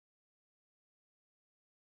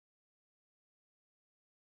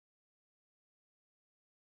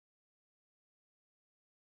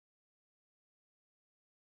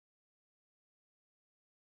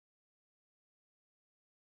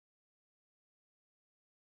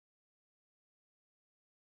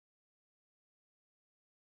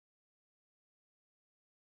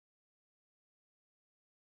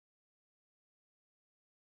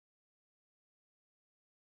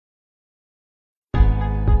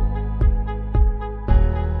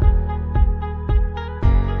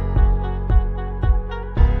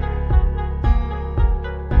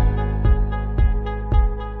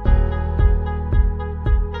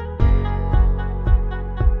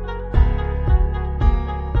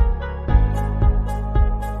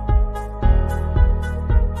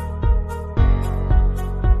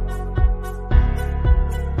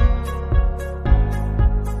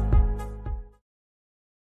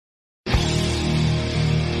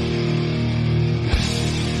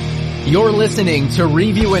You're listening to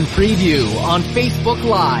Review and Preview on Facebook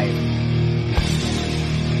Live.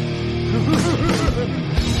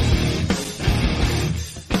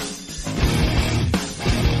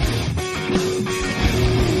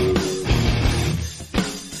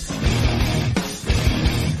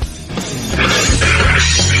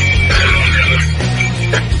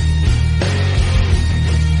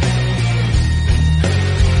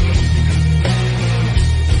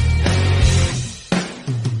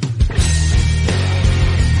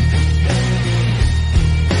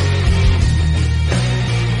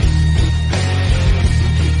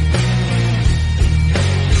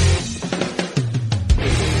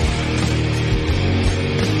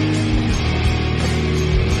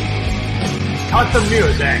 Cut the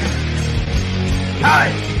music. Cut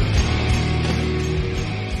it.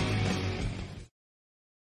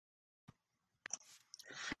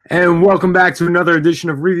 And welcome back to another edition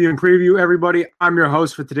of Review and Preview, everybody. I'm your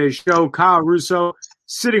host for today's show, Kyle Russo,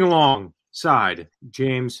 sitting alongside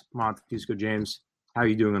James Montefusco. James, how are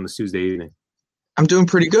you doing on this Tuesday evening? I'm doing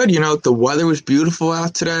pretty good. You know, the weather was beautiful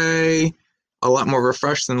out today. A lot more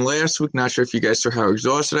refreshed than last week. Not sure if you guys saw how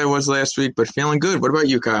exhausted I was last week, but feeling good. What about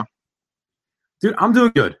you, Kyle? Dude, I'm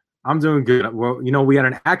doing good. Well, you know, we had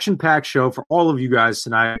an action-packed show for all of you guys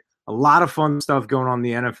tonight. A lot of fun stuff going on in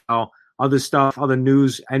the NFL. Other stuff, other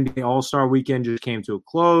news. NBA All-Star Weekend just came to a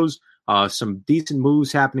close. Some decent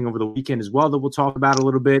moves happening over the weekend as well that we'll talk about a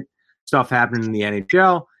little bit. Stuff happening in the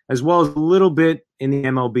NHL, as well as a little bit in the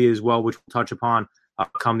MLB as well, which we'll touch upon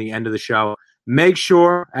come the end of the show. Make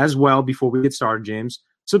sure, as well, before we get started, James,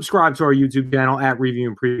 subscribe to our YouTube channel at Review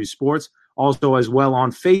and Preview Sports. Also, as well,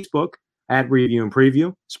 on Facebook at Review and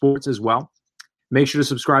Preview Sports as well. Make sure to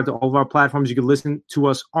subscribe to all of our platforms. You can listen to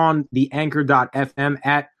us on the anchor.fm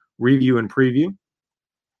at Review and Preview.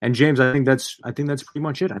 And James, I think that's pretty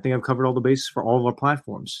much it. I think I've covered all the bases for all of our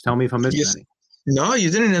platforms. Tell me if I missed any. No,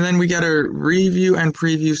 you didn't. And then we got a Review and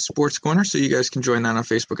Preview Sports Corner, so you guys can join that on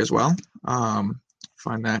Facebook as well.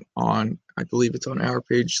 Find that on, I believe it's on our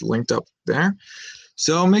page, linked up there.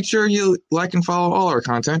 So make sure you like and follow all our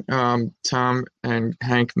content. Tom and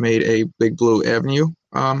Hank made a Big Blue Avenue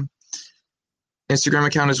Instagram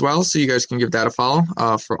account as well, so you guys can give that a follow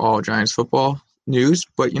for all Giants football news.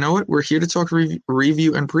 But you know what? We're here to talk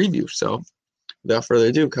review and preview. So without further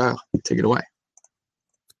ado, Kyle, take it away.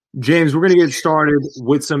 James, we're going to get started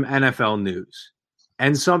with some NFL news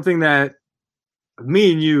and something that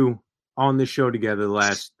me and you on this show together the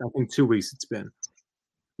last, I think, 2 weeks it's been.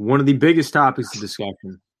 One of the biggest topics of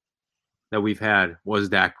discussion that we've had was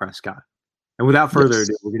Dak Prescott. And without further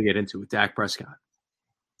ado, we're going to get into it. Dak Prescott.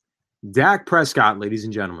 Dak Prescott, ladies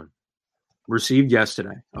and gentlemen, received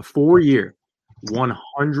yesterday a 4-year,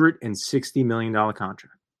 $160 million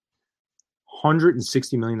contract.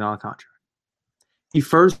 $160 million contract. The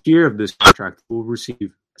first year of this contract will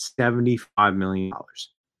receive $75 million,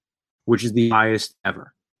 which is the highest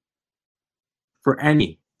ever for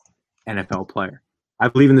any NFL player. I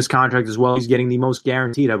believe in this contract as well. He's getting the most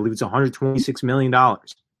guaranteed. I believe it's $126 million,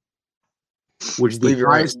 which is the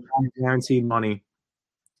highest guaranteed money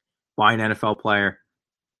by an NFL player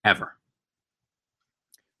ever.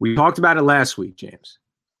 We talked about it last week, James.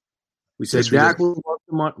 We said Dak was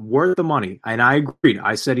worth the money, and I agreed.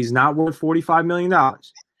 I said he's not worth $45 million.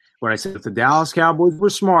 But I said if the Dallas Cowboys were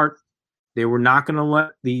smart, they were not going to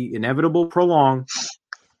let the inevitable prolong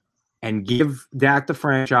and give Dak the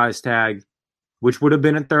franchise tag, which would have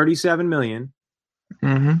been at $37 million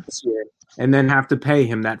this year, and then have to pay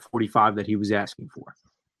him that $45 that he was asking for.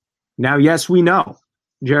 Now, yes, we know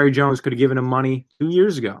Jerry Jones could have given him money 2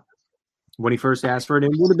 years ago when he first asked for it. It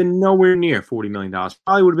would have been nowhere near $40 million.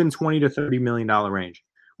 Probably would have been $20 to $30 million range,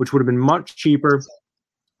 which would have been much cheaper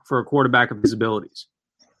for a quarterback of his abilities.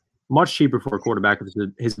 Much cheaper for a quarterback of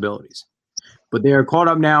his abilities. But they are caught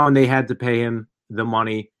up now, and they had to pay him the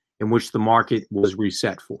money in which the market was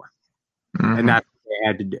reset for. And that's what they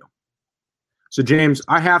had to do. So, James,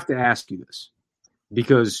 I have to ask you this,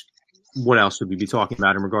 because what else would we be talking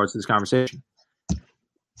about in regards to this conversation?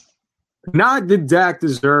 Not did Dak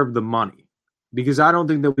deserve the money, because I don't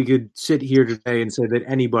think that we could sit here today and say that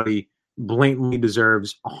anybody blatantly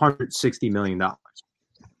deserves $160 million.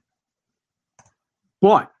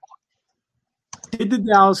 But did the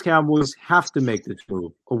Dallas Cowboys have to make this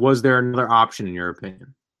move, or was there another option in your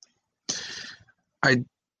opinion?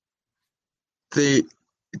 They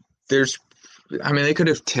could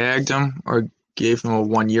have tagged him or gave him a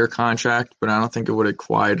 1-year contract, but I don't think it would have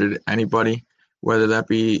quieted anybody, whether that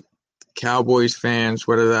be Cowboys fans,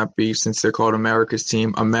 whether that be, since they're called America's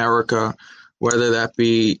Team, America, whether that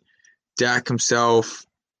be Dak himself,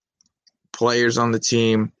 players on the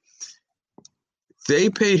team. they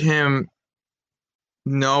paid him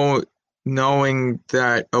knowing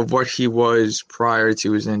that of what he was prior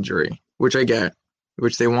to his injury, which I get,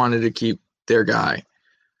 which they wanted to keep their guy.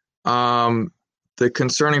 The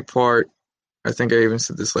concerning part, I think I even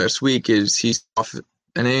said this last week, is he's off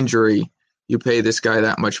an injury. You pay this guy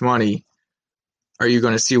that much money. Are you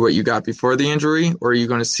going to see what you got before the injury, or are you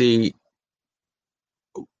going to see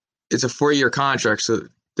it's a 4-year contract, so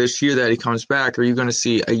this year that he comes back, are you going to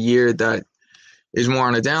see a year that is more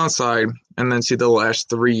on the downside and then see the last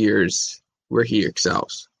 3 years where he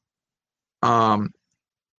excels? Not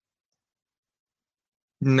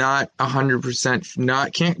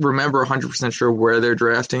 100%, can't remember 100% sure where they're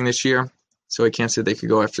drafting this year, so I can't say they could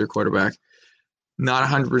go after a quarterback. Not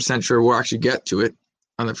 100% sure we'll actually get to it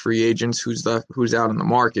on the free agents, who's out in the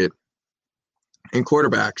market in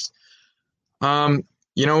quarterbacks.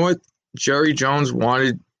 You know what? Jerry Jones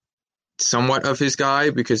wanted somewhat of his guy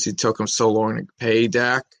because it took him so long to pay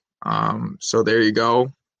Dak. So there you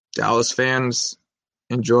go. Dallas fans,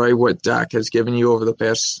 enjoy what Dak has given you over the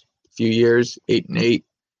past few years. 8-8,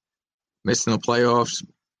 missing the playoffs,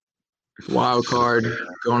 wild card,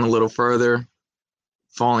 going a little further,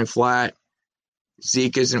 falling flat.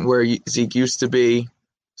 Zeke isn't where Zeke used to be.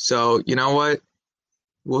 So you know what?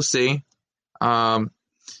 We'll see.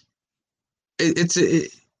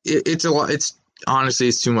 It's a lot. It's honestly,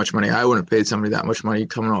 it's too much money. I wouldn't have paid somebody that much money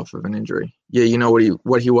coming off of an injury. Yeah, you know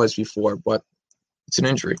what he was before, but it's an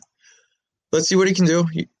injury. Let's see what he can do.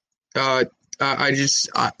 I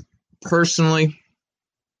personally,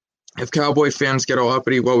 if Cowboy fans get all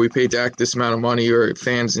uppity, well, we paid Dak this amount of money, or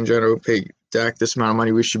fans in general pay Dak this amount of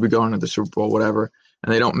money, we should be going to the Super Bowl, whatever,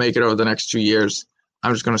 and they don't make it over the next 2 years,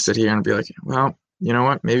 I'm just going to sit here and be like, well, you know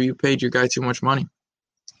what? Maybe you paid your guy too much money.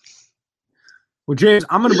 Well, James,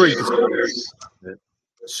 I'm going to break this down.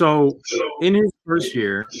 So, in his first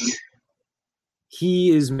year, he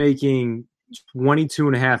is making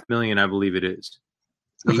 $22.5 million, I believe it is.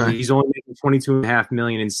 Okay. He's only making $22.5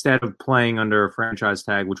 million instead of playing under a franchise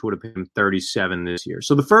tag, which would have paid him $37 this year.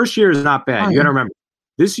 So the first year is not bad. You got to remember,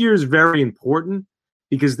 this year is very important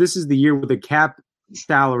because this is the year where the cap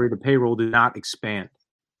salary, the payroll, did not expand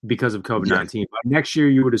because of COVID-19. Yeah. But next year,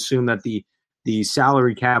 you would assume that the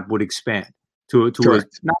salary cap would expand to a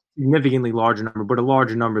not significantly larger number, but a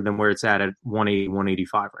larger number than where it's at 180,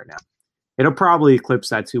 185 right now. It'll probably eclipse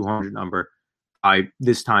that 200 number by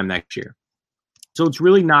this time next year. So it's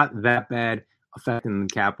really not that bad affecting them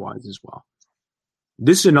cap-wise as well.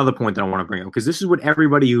 This is another point that I want to bring up because this is what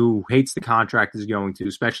everybody who hates the contract is going to,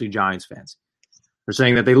 especially Giants fans. They're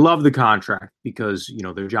saying that they love the contract because, you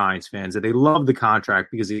know, they're Giants fans, that they love the contract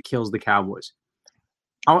because it kills the Cowboys.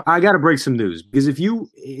 I got to break some news because if you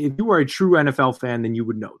are a true NFL fan, then you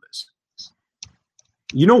would know this.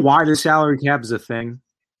 You know why the salary cap is a thing?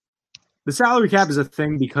 The salary cap is a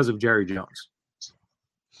thing because of Jerry Jones.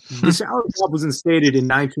 The salary cap was instated in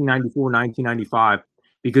 1994, 1995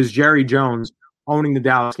 because Jerry Jones, owning the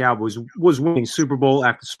Dallas Cowboys, was winning Super Bowl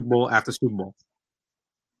after Super Bowl after Super Bowl.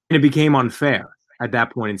 And it became unfair at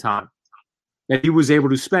that point in time that he was able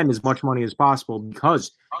to spend as much money as possible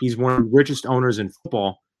because he's one of the richest owners in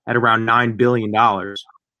football at around $9 billion,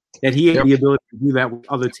 that he had the ability to do that with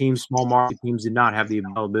other teams, small market teams did not have the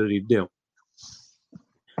ability to do.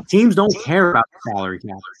 Teams don't care about the salary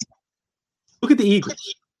cap. Look at the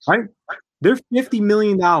Eagles, right? They're $50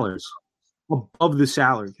 million above the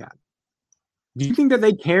salary cap. Do you think that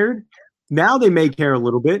they cared? Now they may care a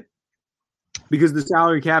little bit because the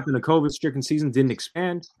salary cap in the COVID-stricken season didn't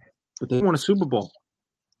expand, but they won a Super Bowl.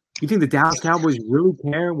 You think the Dallas Cowboys really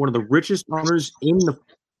care? One of the richest owners in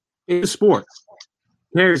the sport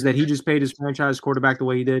cares that he just paid his franchise quarterback the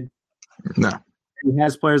way he did? No. He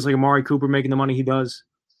has players like Amari Cooper making the money he does.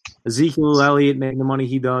 Ezekiel Elliott making the money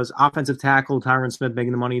he does. Offensive tackle Tyron Smith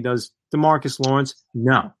making the money he does. DeMarcus Lawrence,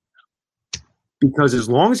 no. Because as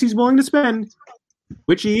long as he's willing to spend,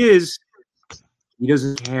 which he is, he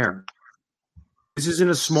doesn't care. This isn't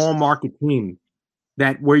a small market team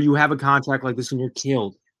that where you have a contract like this and you're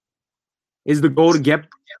killed. Is the goal to get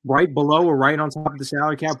right below or right on top of the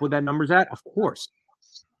salary cap where that number's at? Of course.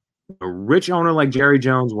 A rich owner like Jerry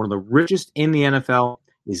Jones, one of the richest in the NFL,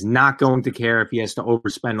 is not going to care if he has to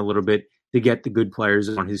overspend a little bit to get the good players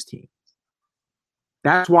on his team.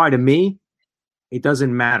 That's why, to me, it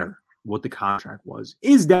doesn't matter what the contract was.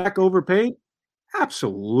 Is Dak overpaid?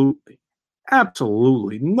 Absolutely.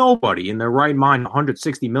 Absolutely. Nobody in their right mind,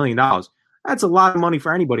 $160 million. That's a lot of money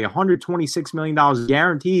for anybody. $126 million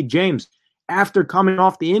guaranteed, James, after coming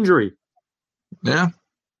off the injury. Yeah.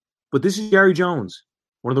 But this is Jerry Jones,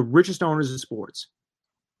 one of the richest owners in sports.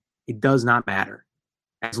 It does not matter.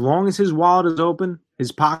 As long as his wallet is open,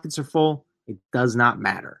 his pockets are full, It does not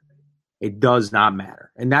matter. It does not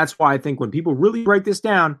matter. And that's why I think when people really break this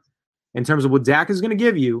down in terms of what Dak is going to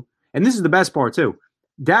give you, and this is the best part too,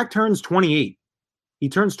 Dak turns 28. He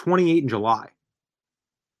turns 28 in July.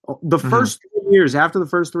 The first 3 years, after the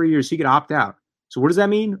first 3 years, he could opt out. So what does that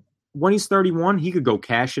mean? When he's 31, he could go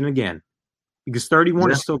cash in again because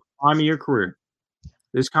 31 is still the prime of your career.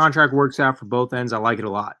 This contract works out for both ends. I like it a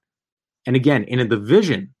lot. And again, in a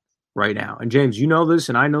division right now, and James, you know this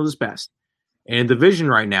and I know this best, in a division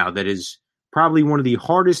right now that is probably one of the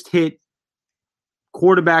hardest hit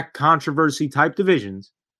quarterback controversy type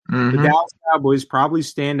divisions, the Dallas Cowboys probably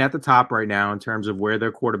stand at the top right now in terms of where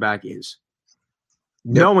their quarterback is.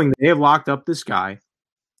 Knowing that they have locked up this guy,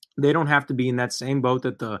 they don't have to be in that same boat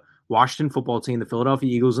that the Washington football team, the Philadelphia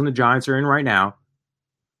Eagles, and the Giants are in right now.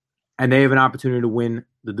 And they have an opportunity to win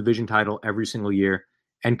the division title every single year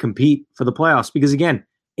and compete for the playoffs. Because again,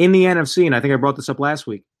 in the NFC, and I think I brought this up last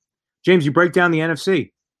week, James, you break down the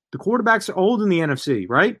NFC. The quarterbacks are old in the NFC,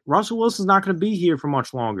 right? Russell Wilson's not going to be here for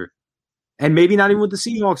much longer. And maybe not even with the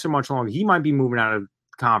Seahawks for much longer. He might be moving out of the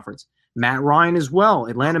conference. Matt Ryan as well.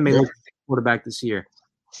 Atlanta may look at the quarterback this year.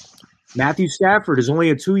 Matthew Stafford is only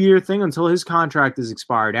a 2-year thing until his contract is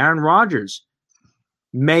expired. Aaron Rodgers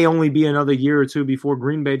may only be another year or two before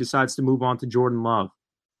Green Bay decides to move on to Jordan Love.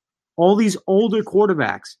 All these older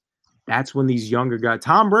quarterbacks, that's when these younger guys,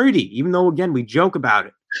 Tom Brady, even though, again, we joke about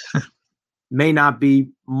it, may not be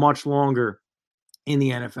much longer in the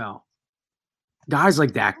NFL. Guys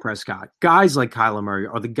like Dak Prescott, guys like Kyler Murray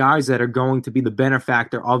are the guys that are going to be the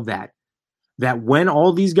benefactor of that. That when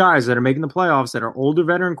all these guys that are making the playoffs that are older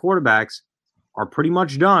veteran quarterbacks are pretty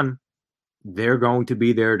much done, they're going to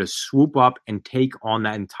be there to swoop up and take on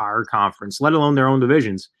that entire conference, let alone their own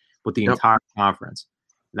divisions, but the entire conference.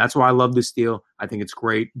 And that's why I love this deal. I think it's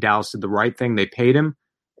great. Dallas did the right thing. They paid him.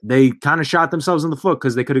 They kind of shot themselves in the foot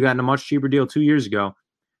because they could have gotten a much cheaper deal 2 years ago.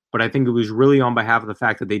 But I think it was really on behalf of the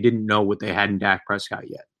fact that they didn't know what they had in Dak Prescott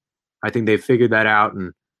yet. I think they figured that out,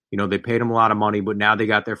 and they paid him a lot of money, but now they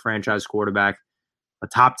got their franchise quarterback, a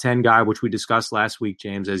top 10 guy, which we discussed last week,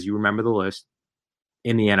 James, as you remember the list,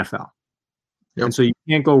 in the NFL. Yep. And so you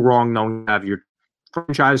can't go wrong knowing you have your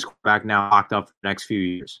franchise quarterback now locked up for the next few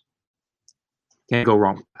years. Can't go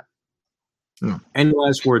wrong with that. No. Any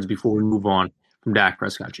last words before we move on from Dak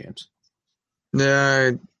Prescott, James?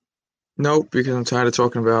 Nope, because I'm tired of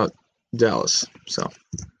talking about Dallas. So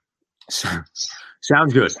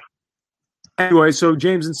sounds good. Anyway, so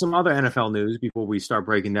James, in some other NFL news before we start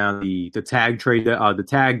breaking down the tag trade, the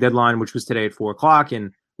tag deadline, which was today at 4:00, and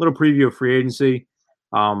a little preview of free agency.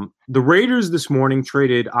 The Raiders this morning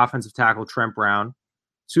traded offensive tackle Trent Brown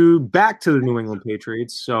back to the New England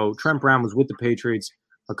Patriots. So Trent Brown was with the Patriots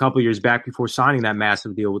a couple years back before signing that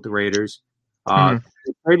massive deal with the Raiders. They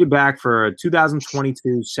traded back for a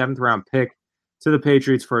 2022 7th-round pick to the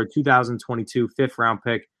Patriots for a 2022 5th-round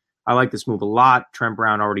pick. I like this move a lot. Trent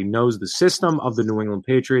Brown already knows the system of the New England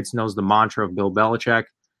Patriots, knows the mantra of Bill Belichick,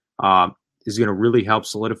 is going to really help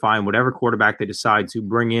solidify in whatever quarterback they decide to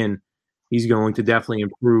bring in. He's going to definitely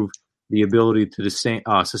improve the ability to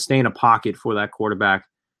sustain a pocket for that quarterback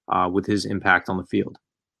with his impact on the field.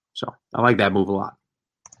 So I like that move a lot.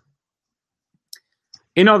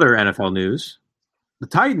 In other NFL news, the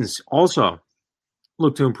Titans also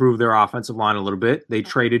look to improve their offensive line a little bit. They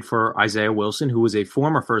traded for Isaiah Wilson, who was a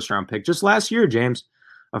former first-round pick just last year, James,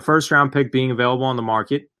 a first-round pick being available on the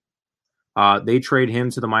market. They trade him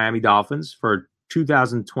to the Miami Dolphins for a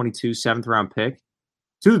 2022 7th-round pick,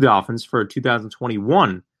 to the Dolphins for a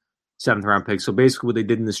 2021 7th-round pick. So basically what they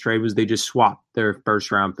did in this trade was they just swapped their their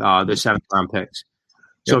 7th-round picks.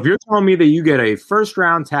 So if you're telling me that you get a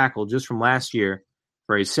first-round tackle just from last year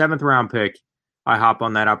for a 7th-round pick, I hop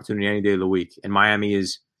on that opportunity any day of the week. And Miami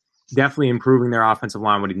is definitely improving their offensive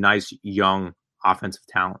line with a nice, young offensive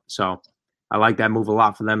talent. So I like that move a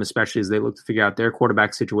lot for them, especially as they look to figure out their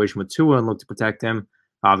quarterback situation with Tua and look to protect him,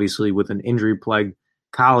 obviously with an injury-plagued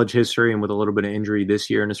college history and with a little bit of injury this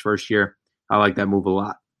year in his first year. I like that move a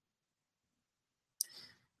lot.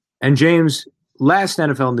 And James, last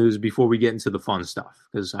NFL news before we get into the fun stuff,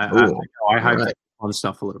 because I hyped the fun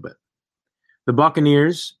stuff a little bit. The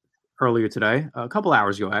Buccaneers, earlier today, a couple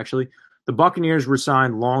hours ago actually, the Buccaneers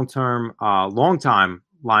re-signed longtime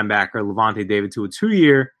linebacker Levante David to a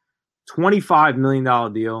 2-year, $25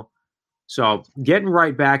 million deal. So getting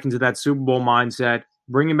right back into that Super Bowl mindset,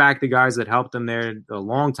 bringing back the guys that helped them there, the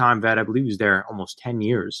longtime vet, I believe he was there almost 10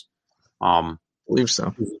 years. I believe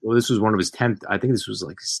so. Well, this was one of his 10th, I think this was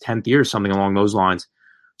like his 10th year, something along those lines.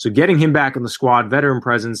 So getting him back in the squad, veteran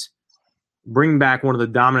presence, bringing back one of the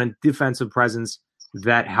dominant defensive presence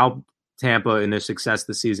that helped Tampa in their success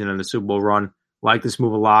this season in the Super Bowl run. Like this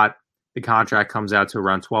move a lot. the contract comes out to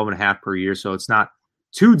around 12.5 per year. So it's not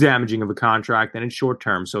too damaging of a contract, and it's short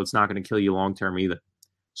term, so it's not going to kill you long term either.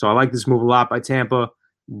 So I like this move a lot by Tampa,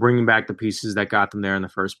 bringing back the pieces that got them there in the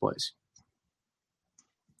first place.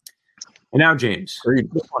 And now, James,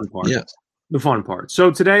 the fun part. Yes. The fun part.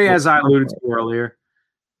 So today, as I alluded to earlier,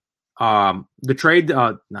 the trade,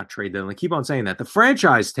 not trade deadline, I keep on saying that, the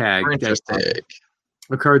franchise tag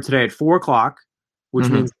occurred today at 4 o'clock, which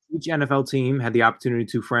means each NFL team had the opportunity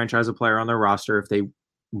to franchise a player on their roster if they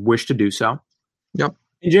wish to do so. Yep.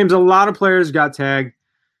 And James, a lot of players got tagged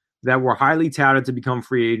that were highly touted to become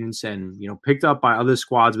free agents and, picked up by other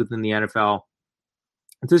squads within the NFL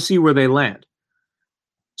to see where they land.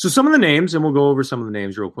 So some of the names, and we'll go over some of the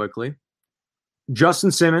names real quickly.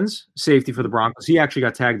 Justin Simmons, safety for the Broncos. He actually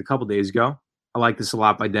got tagged a couple days ago. I like this a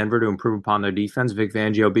lot by Denver to improve upon their defense. Vic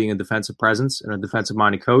Fangio being a defensive presence and a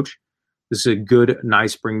defensive-minded coach. This is a good,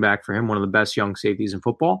 nice bring back for him, one of the best young safeties in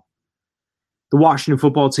football. The Washington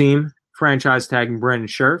football team, franchise tagging Brandon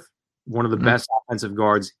Scherff, one of the best offensive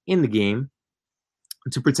guards in the game,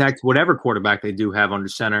 to protect whatever quarterback they do have under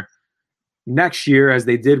center next year, as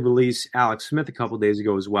they did release Alex Smith a couple days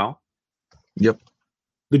ago as well. Yep.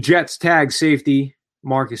 The Jets tag safety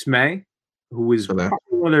Marcus May, who is probably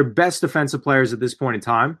one of their best defensive players at this point in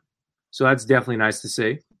time. So that's definitely nice to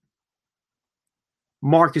see.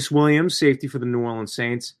 Marcus Williams, safety for the New Orleans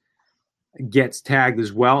Saints, gets tagged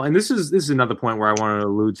as well. And this is another point where I wanted to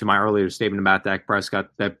allude to my earlier statement about Dak Prescott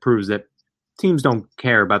that proves that teams don't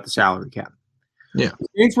care about the salary cap. Yeah. The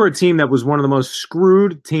Saints were a team that was one of the most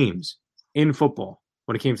screwed teams in football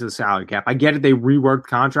when it came to the salary cap. I get it, they reworked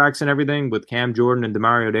contracts and everything with Cam Jordan and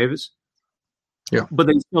Demario Davis. Yeah. But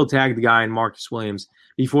they still tagged the guy in Marcus Williams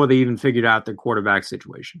before they even figured out their quarterback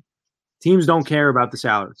situation. Teams don't care about the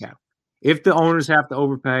salary cap. If the owners have to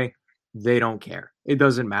overpay, they don't care. It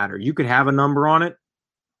doesn't matter. You could have a number on it,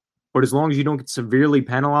 but as long as you don't get severely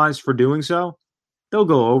penalized for doing so, they'll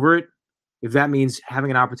go over it. If that means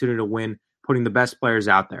having an opportunity to win, putting the best players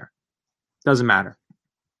out there, doesn't matter.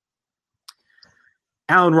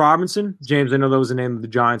 Allen Robinson, James, I know that was the name the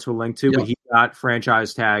Giants were linked to, but he got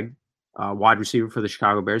franchise tagged, wide receiver for the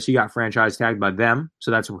Chicago Bears. He got franchise tagged by them,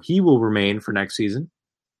 so that's where he will remain for next season.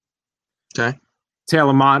 Okay.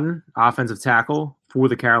 Taylor Martin, offensive tackle for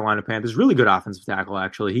the Carolina Panthers. Really good offensive tackle,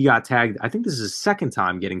 actually. He got tagged. I think this is his second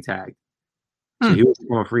time getting tagged. So he will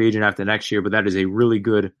become a free agent after next year, but that is a really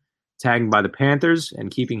good tagging by the Panthers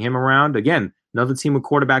and keeping him around. Again, another team with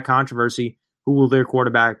quarterback controversy. Who will their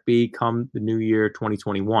quarterback be come the new year,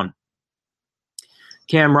 2021?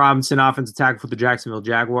 Cam Robinson, offensive tackle for the Jacksonville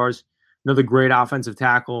Jaguars. Another great offensive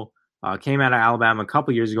tackle. Came out of Alabama a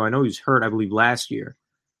couple years ago. I know he was hurt, I believe, last year.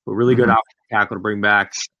 But really good offensive tackle to bring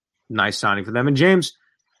back. Nice signing for them. And James,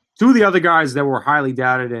 two of the other guys that were highly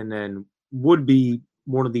doubted and would be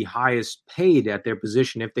one of the highest paid at their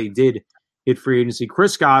position if they did hit free agency.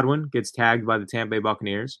 Chris Godwin gets tagged by the Tampa Bay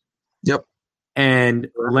Buccaneers. Yep. And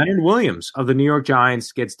Leonard Williams of the New York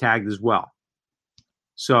Giants gets tagged as well.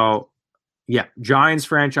 So, yeah, Giants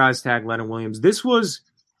franchise tag Leonard Williams. This was,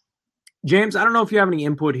 James, I don't know if you have any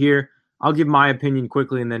input here. I'll give my opinion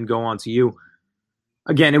quickly and then go on to you.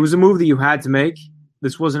 Again, it was a move that you had to make.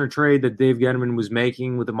 This wasn't a trade that Dave Gettleman was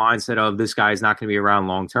making with the mindset of this guy is not going to be around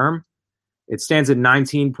long term. It stands at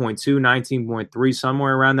 19.2, 19.3,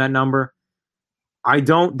 somewhere around that number. I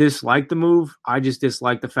don't dislike the move. I just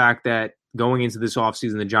dislike the fact that going into this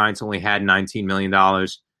offseason, the Giants only had $19 million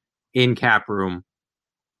in cap room,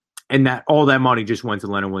 and that all that money just went to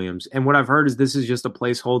Leonard Williams. And what I've heard is this is just a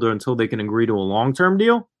placeholder until they can agree to a long-term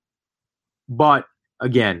deal. But,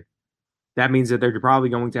 again, that means that they're probably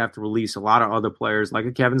going to have to release a lot of other players like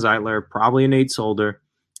a Kevin Zeitler, probably a Nate Solder,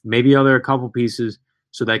 maybe a couple pieces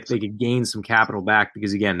so that they could gain some capital back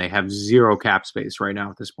because, again, they have zero cap space right now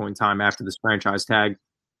at this point in time after this franchise tag.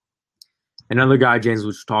 Another guy, James,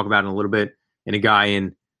 which we'll talk about in a little bit, and a guy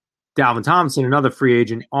in Dalvin Tomlinson, another free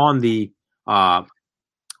agent on the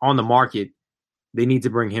market. They need to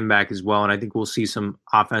bring him back as well, and I think we'll see some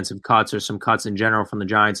offensive cuts or some cuts in general from the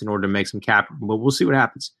Giants in order to make some cap room, but we'll see what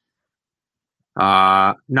happens.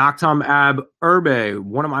 Naktam Ab Urbe,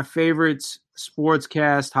 one of my favorites,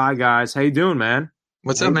 Sportscast. Hi, guys. How you doing, man?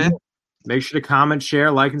 What's up, man? Make sure to comment,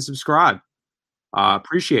 share, like, and subscribe.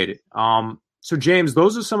 Appreciate it. So, James,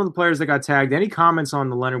 those are some of the players that got tagged. Any comments on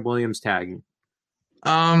the Leonard Williams tagging?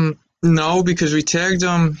 No, because we tagged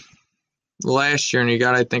him last year, and he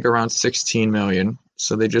got, I think, around $16 million.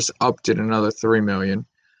 So they just upped it another $3 million.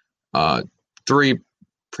 Three,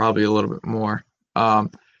 probably a little bit more. I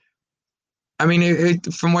mean,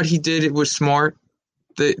 from what he did, it was smart.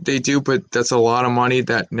 They do, but that's a lot of money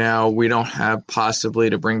that now we don't have possibly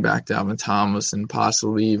to bring back Dalvin Thomas and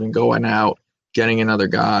possibly even going out, getting another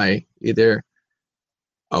guy, either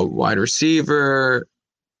a wide receiver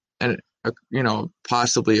and,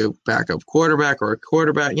 possibly a backup quarterback or a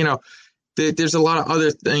quarterback. There's a lot of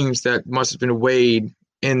other things that must have been weighed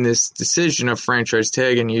in this decision of franchise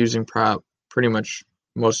tag and using pretty much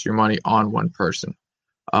most of your money on one person.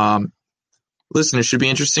 Listen, it should be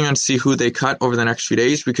interesting to see who they cut over the next few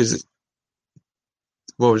days because,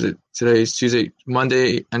 what was it? Today's Tuesday,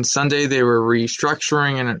 Monday, and Sunday they were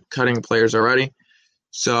restructuring and cutting players already.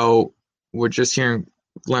 So we're just hearing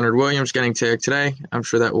Leonard Williams getting tagged today. I'm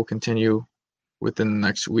sure that will continue within the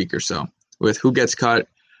next week or so with who gets cut,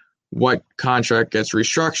 what contract gets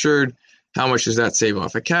restructured, how much does that save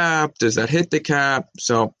off a cap, does that hit the cap?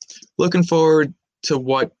 So looking forward to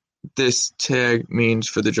what this tag means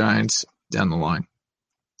for the Giants down the line.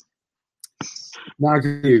 I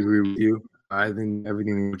completely agree with you. I think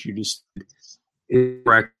everything that you just did is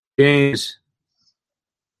correct. James,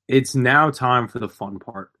 it's now time for the fun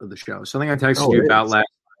part of the show. Something I texted you about last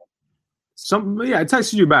night. I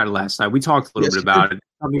texted you about it last night. We talked a little bit about it.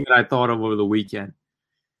 Something that I thought of over the weekend.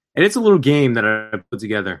 And it's a little game that I put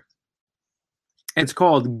together. It's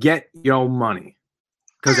called Get Yo Money.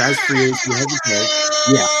 Because as free agency has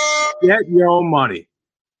approached, get yo money.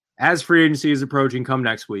 As free agency is approaching come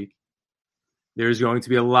next week, there's going to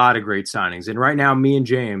be a lot of great signings. And right now, me and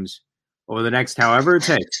James, over the next however it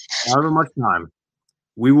takes, however much time,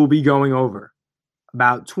 we will be going over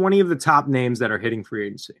about 20 of the top names that are hitting free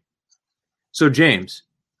agency. So, James.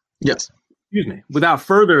 Yes. Excuse me. Without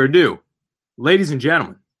further ado, ladies and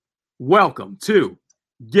gentlemen, welcome to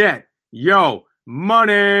Get Yo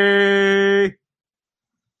Money.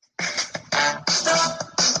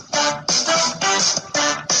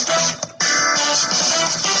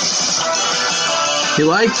 He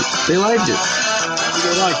liked it. They liked it.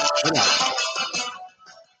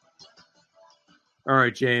 All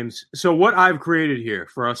right, James. So what I've created here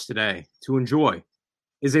for us today to enjoy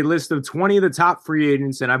is a list of 20 of the top free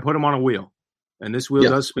agents, and I put them on a wheel. And this wheel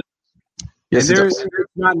does spin. Yes, and it does.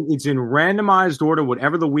 it's in randomized order.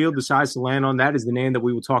 Whatever the wheel decides to land on, that is the name that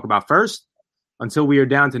we will talk about first until we are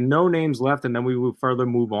down to no names left, and then we will further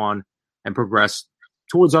move on and progress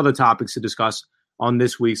towards other topics to discuss on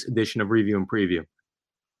this week's edition of Review and Preview.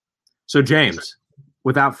 So, James,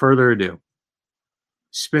 without further ado,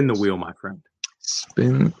 spin the wheel, my friend.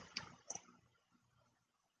 Spin.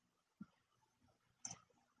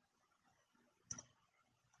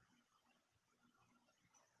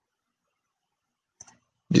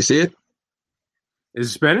 Do you see it? Is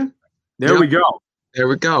it spinning? There we go. There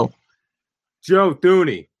we go. Joe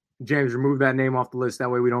Thuney. James, remove that name off the list. That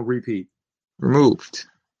way we don't repeat. Removed.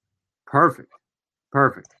 Perfect.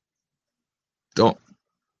 Don't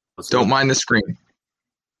mind the screen.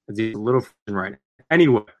 It's a little right.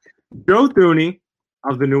 Anyway, Joe Thuney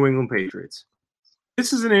of the New England Patriots.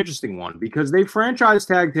 This is an interesting one because they franchise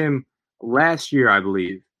tagged him last year, I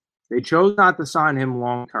believe. They chose not to sign him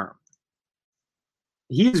long term.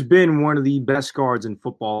 He's been one of the best guards in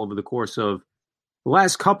football over the course of the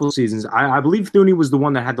last couple of seasons. I believe Thuney was the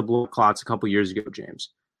one that had the blood clots a couple of years ago, James.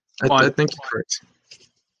 I think you're correct.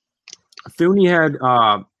 Thuney had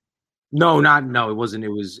it wasn't. It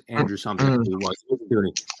was Andrew something. It wasn't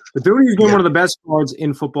Thuney. But Thuney's been one of the best guards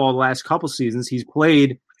in football the last couple seasons. He's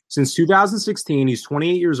played since 2016. He's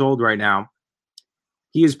 28 years old right now.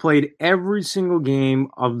 He has played every single game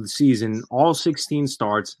of the season, all 16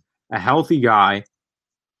 starts, a healthy guy.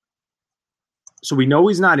 So we know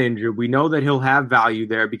he's not injured. We know that he'll have value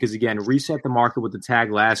there because, again, reset the market with the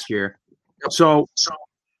tag last year. So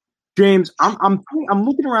James, I'm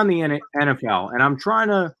looking around the NFL, and I'm trying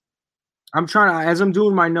to, as I'm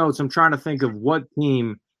doing my notes, I'm trying to think of what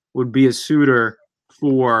team would be a suitor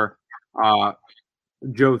for Joe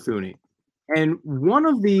Thuney. And one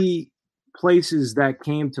of the places that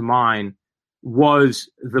came to mind was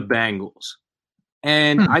the Bengals.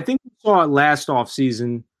 And I think we saw it last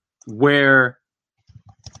offseason where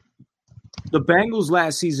the Bengals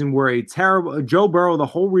last season were a terrible – Joe Burrow, the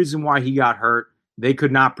whole reason why he got hurt, they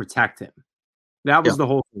could not protect him. That was the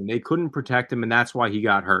whole thing. They couldn't protect him, and that's why he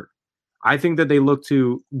got hurt. I think that they look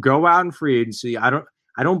to go out in free agency. I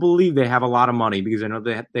don't believe they have a lot of money because I know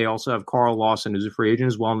they also have Carl Lawson, who's a free agent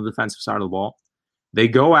as well on the defensive side of the ball. They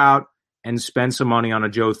go out and spend some money on a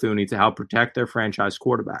Joe Thuney to help protect their franchise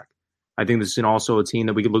quarterback. I think this is also a team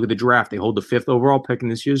that we could look at the draft. They hold the 5th overall pick in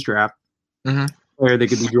this year's draft. Where they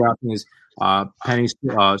could be drafting is Penny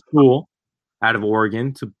Sewell out of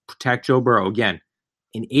Oregon to protect Joe Burrow. Again,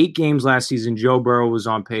 in 8 games last season, Joe Burrow was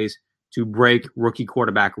on pace to break rookie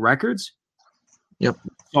quarterback records. Yep.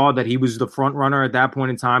 Saw that he was the front runner at that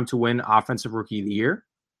point in time to win Offensive Rookie of the Year,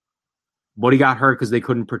 but he got hurt because they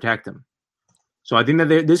couldn't protect him. So I think that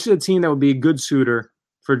this is a team that would be a good suitor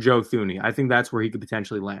for Joe Thuney. I think that's where he could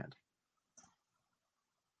potentially land.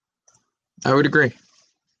 I would agree.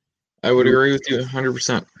 I would agree with you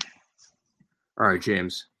 100%. All right,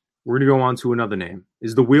 James. We're going to go on to another name.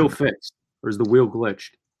 Is the wheel fixed or is the wheel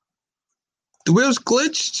glitched? The wheel's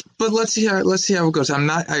glitched, but let's see how it goes.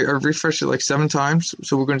 I refreshed it like 7 times,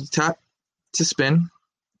 so we're going to tap to spin.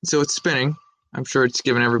 So it's spinning. I'm sure it's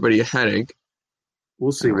giving everybody a headache.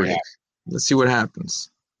 We'll see what happens. Let's see what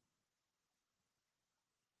happens.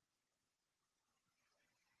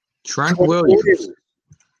 Trent Williams.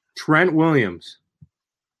 Trent Williams.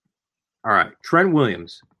 All right. Trent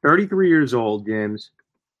Williams, 33 years old, James.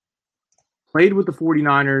 Played with the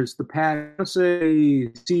 49ers the past, let's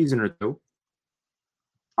say, season or two.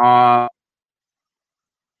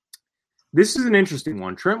 This is an interesting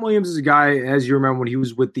one. Trent Williams is a guy, as you remember, when he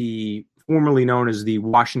was with the formerly known as the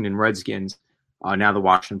Washington Redskins, now the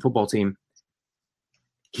Washington football team.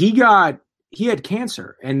 He had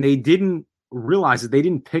cancer, and they didn't realize that they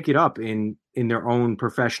didn't pick it up in their own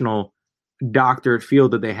professional doctorate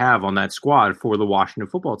field that they have on that squad for the Washington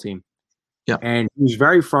football team. Yeah. And he was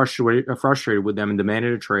very frustrated with them and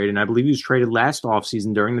demanded a trade. And I believe he was traded last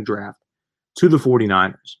offseason during the draft to the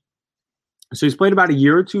 49ers. So he's played about a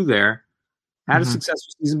year or two there, had a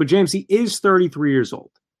successful season. But, James, he is 33 years old.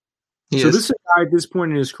 This is a guy at this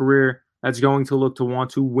point in his career that's going to look to want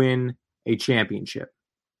to win a championship.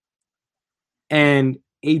 And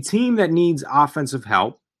a team that needs offensive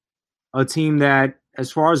help, a team that,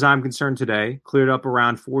 as far as I'm concerned today, cleared up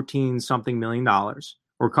around $14-something million,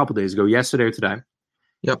 or a couple days ago, yesterday or today.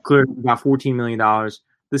 Yep. Cleared up about $14 million.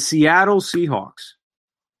 The Seattle Seahawks.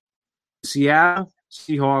 The Seattle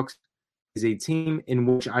Seahawks is a team in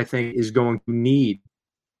which I think is going to need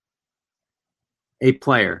a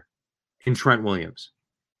player in Trent Williams.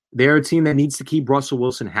 They're a team that needs to keep Russell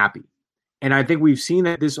Wilson happy. And I think we've seen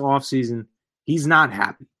that this offseason, he's not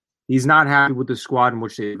happy. He's not happy with the squad in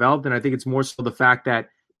which they developed. And I think it's more so the fact that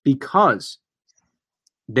because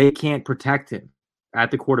they can't protect him at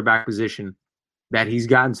the quarterback position, that he's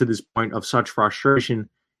gotten to this point of such frustration,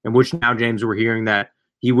 in which now, James, we're hearing that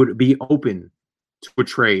he would be open to a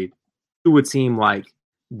trade to a team like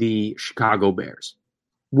the Chicago Bears.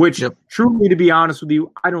 Which, truly, to be honest with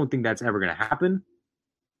you, I don't think that's ever going to happen.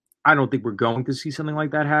 I don't think we're going to see something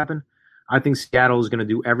like that happen. I think Seattle is going to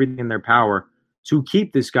do everything in their power to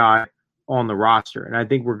keep this guy on the roster, and I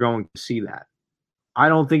think we're going to see that. I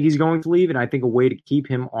don't think he's going to leave, and I think a way to keep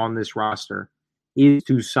him on this roster is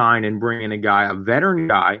to sign and bring in a veteran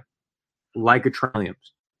guy like a Trent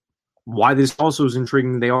Williams. Why this also is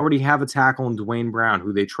intriguing, they already have a tackle in Dwayne Brown,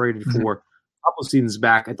 who they traded for a couple seasons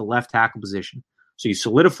back at the left tackle position. So you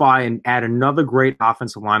solidify and add another great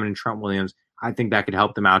offensive lineman in Trent Williams. I think that could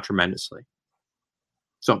help them out tremendously.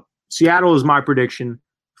 So Seattle is my prediction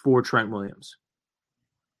for Trent Williams.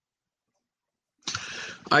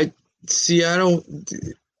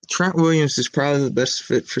 Trent Williams is probably the best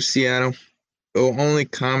fit for Seattle. It will only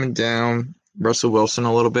calm down Russell Wilson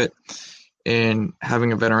a little bit, and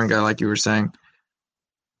having a veteran guy like you were saying,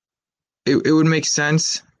 it would make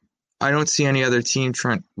sense. I don't see any other team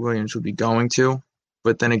Trent Williams would be going to,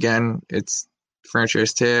 but then again, it's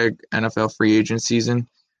franchise tag, NFL free agent season,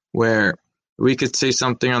 where we could say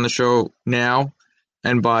something on the show now,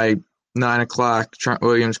 and by 9 o'clock, Trent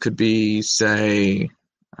Williams could be, say,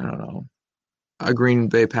 I don't know, a Green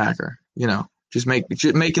Bay Packer. Just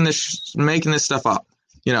making this stuff up.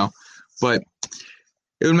 But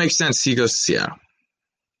it would make sense he goes to Seattle.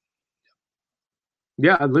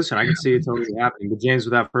 Yeah, listen, I can see it totally happening. But James,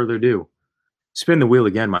 without further ado, spin the wheel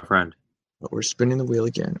again, my friend. But we're spinning the wheel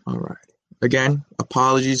again. All right. Again,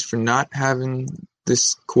 apologies for not having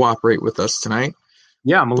this cooperate with us tonight.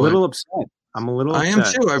 Yeah, I'm a little upset. I am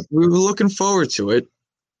too. We were looking forward to it.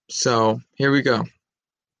 So here we go.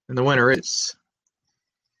 And the winner is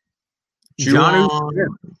Jonnu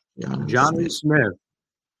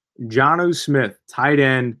Smith, tight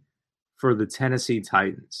end for the Tennessee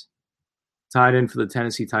Titans.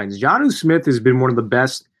 Jonnu Smith has been one of the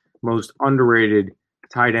best, most underrated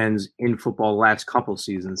tight ends in football the last couple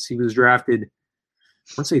seasons. He was drafted,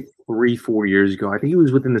 let's say 3-4 years ago. I think he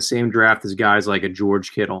was within the same draft as guys like a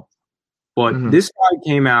George Kittle. But this guy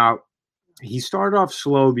came out, he started off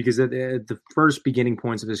slow because at the first beginning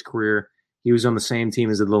points of his career, he was on the same team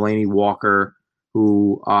as Delanie Walker,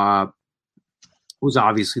 who was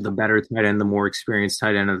obviously the better tight end, the more experienced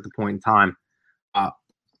tight end at the point in time. But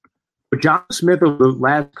Jonnu Smith over the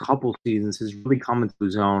last couple seasons has really come into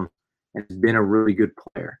his own and has been a really good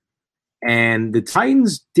player. And the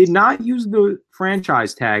Titans did not use the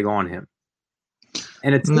franchise tag on him.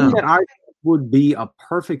 And a team that I think would be a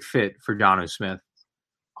perfect fit for Jonnu Smith,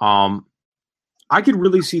 I could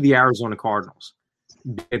really see the Arizona Cardinals,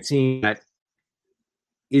 a team that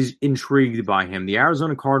is intrigued by him. The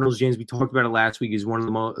Arizona Cardinals, James, we talked about it last week, is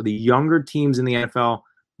one of the younger teams in the NFL.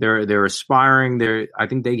 They're aspiring. I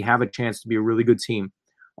think they have a chance to be a really good team.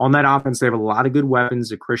 On that offense, they have a lot of good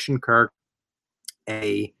weapons, a Christian Kirk,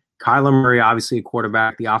 a Kyler Murray, obviously a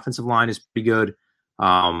quarterback. The offensive line is pretty good.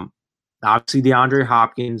 Obviously DeAndre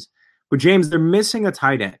Hopkins. But, James, they're missing a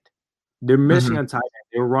tight end. They're missing a tight end.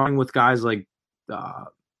 They were running with guys like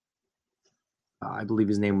I believe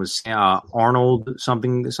his name was Arnold,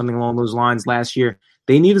 something along those lines last year.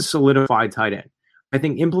 They need a solidified tight end. I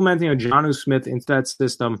think implementing a Jonnu Smith into that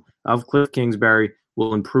system of Cliff Kingsbury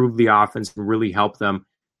will improve the offense and really help them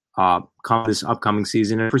come this upcoming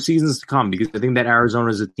season and for seasons to come, because I think that Arizona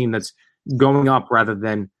is a team that's going up rather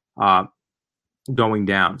than going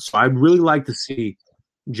down. So I'd really like to see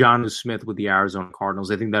Jonnu Smith with the Arizona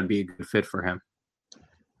Cardinals. I think that'd be a good fit for him.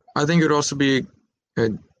 I think it would also be a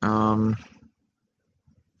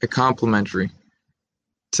complimentary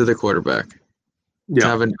to the quarterback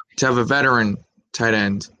to have a veteran tight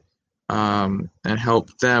end and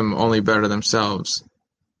help them only better themselves.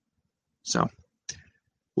 So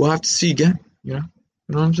we'll have to see again. You know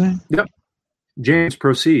what I'm saying? Yep. James,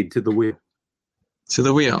 proceed to the wheel. To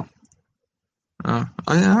the wheel. All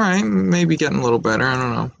right, maybe getting a little better. I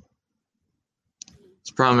don't know.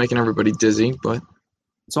 It's probably making everybody dizzy, but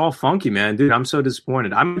it's all funky, man. Dude, I'm so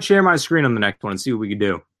disappointed. I'm going to share my screen on the next one and see what we can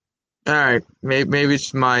do. All right, maybe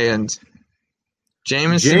it's my end.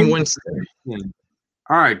 Jameis Winston.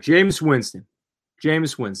 All right, Jameis Winston.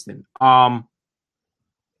 I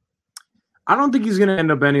don't think he's going to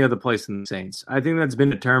end up any other place than the Saints. I think that's been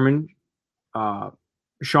determined.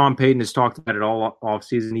 Sean Payton has talked about it all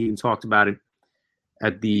offseason. He even talked about it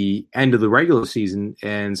at the end of the regular season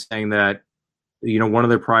and saying that, one of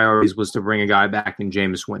their priorities was to bring a guy back in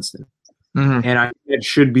Jameis Winston. Mm-hmm. And I think it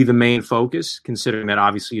should be the main focus, considering that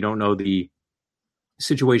obviously you don't know the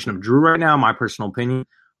situation of Drew right now. My personal opinion,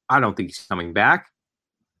 I don't think he's coming back.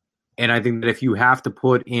 And I think that if you have to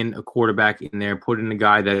put in a quarterback in there, put in a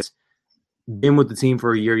guy that's been with the team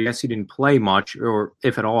for a year. Yes, he didn't play much, or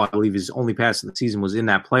if at all. I believe his only pass of the season was in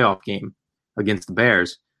that playoff game against the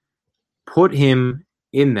Bears. Put him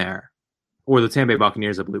in there, or the Tampa Bay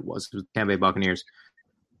Buccaneers, I believe it was the Tampa Bay Buccaneers.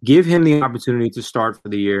 Give him the opportunity to start for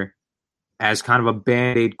the year as kind of a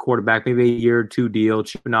Band-Aid quarterback, maybe a year or two deal,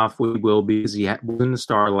 cheap enough we will be, because he wasn't the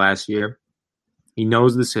star last year. He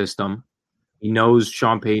knows the system. He knows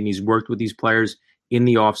Sean Payton. He's worked with these players in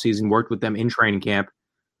the offseason, worked with them in training camp.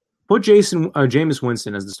 Put Jameis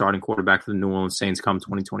Winston as the starting quarterback for the New Orleans Saints come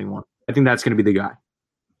 2021. I think that's going to be the guy.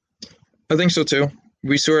 I think so too.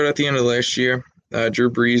 We saw it at the end of last year. Drew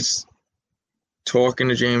Brees talking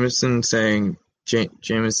to Jameson, saying,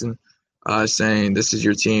 saying, this is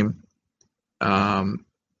your team.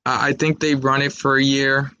 I think they run it for a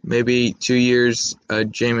year, maybe 2 years, a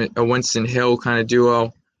Winston Hill kind of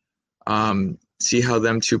duo. See how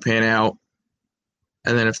them two pan out.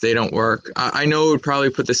 And then if they don't work, I know it would probably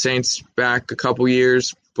put the Saints back a couple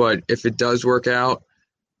years, but if it does work out,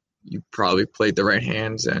 you probably played the right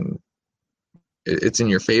hands and it's in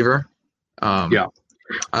your favor. Yeah.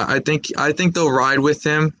 I think they'll ride with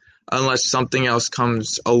him unless something else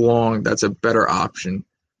comes along that's a better option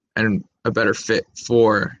and a better fit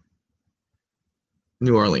for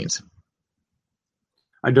New Orleans.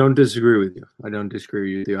 I don't disagree with you.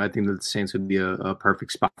 I think that the Saints would be a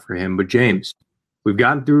perfect spot for him. But James, we've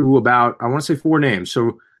gotten through about, I want to say 4 names.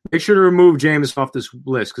 So make sure to remove Jameis off this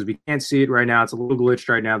list because we can't see it right now. It's a little glitched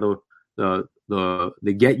right now,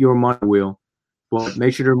 the get your money wheel. Well,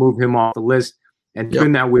 make sure to remove him off the list and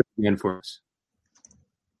spin that wheel again for us.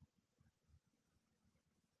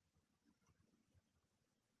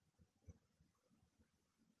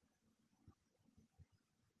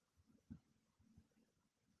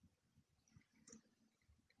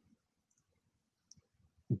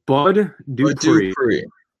 Bud Dupree.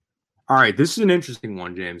 All right, this is an interesting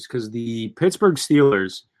one, James, because the Pittsburgh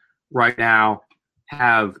Steelers right now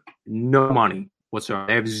have no money whatsoever.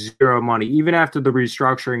 They have zero money. Even after the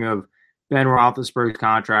restructuring of Ben Roethlisberger's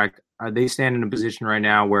contract, they stand in a position right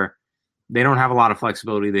now where they don't have a lot of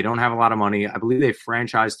flexibility. They don't have a lot of money. I believe they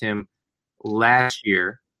franchised him last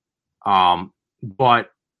year, but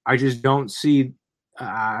I just don't see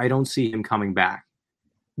him coming back.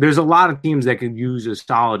 There's a lot of teams that could use a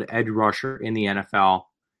solid edge rusher in the NFL,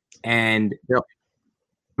 and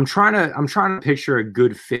I'm trying to picture a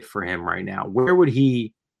good fit for him right now. Where would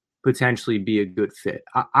he potentially be a good fit.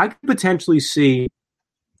 I could potentially see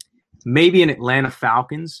maybe an Atlanta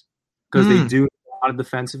Falcons because they do a lot of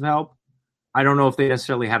defensive help. I don't know if they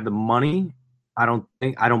necessarily have the money. I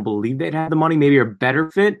don't believe they'd have the money. Maybe a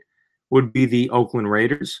better fit would be the Oakland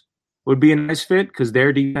Raiders. Would be a nice fit because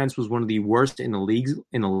their defense was one of the worst in the league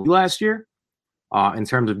last year in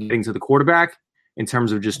terms of getting to the quarterback, in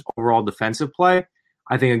terms of just overall defensive play.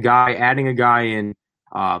 I think adding a guy in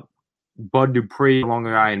Bud Dupree along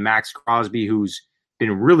a guy in Max Crosby, who's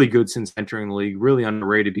been really good since entering the league, really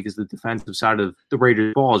underrated because the defensive side of the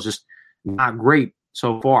Raiders ball is just not great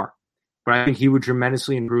so far. But I think he would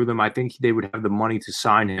tremendously improve them. I think they would have the money to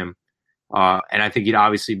sign him. And I think he'd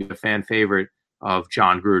obviously be a fan favorite of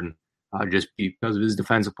John Gruden, just because of his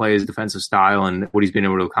defensive play, his defensive style, and what he's been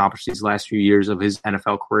able to accomplish these last few years of his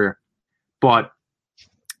NFL career. But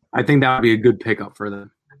I think that would be a good pickup for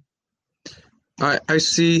them. I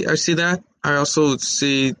see that. I also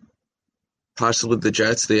see possibly the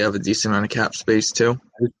Jets. They have a decent amount of cap space too.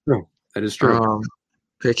 That is true.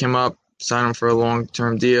 Pick him up, sign him for a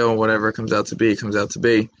long-term deal, whatever it comes out to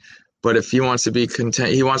be. But if he wants to be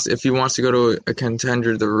if he wants to go to a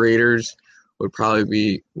contender, the Raiders would probably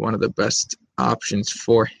be one of the best options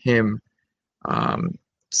for him.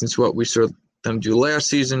 Since what we saw them do last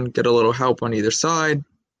season, get a little help on either side.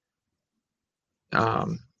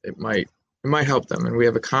 It might help them. And we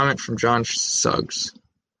have a comment from John Suggs.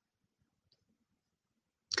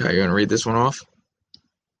 Okay, you want to read this one off?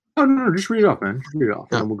 Oh, no, just read it off, man. Just read it off,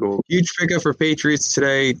 and we'll go. Huge pickup for Patriots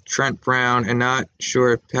today, Trent Brown, and not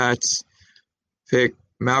sure if Pats pick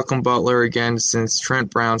Malcolm Butler again since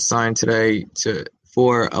Trent Brown signed today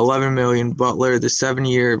for $11 million. Butler, the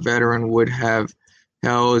 7-year veteran, would have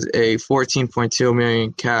held a $14.2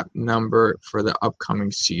 million cap number for the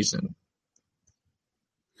upcoming season.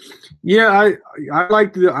 Yeah, I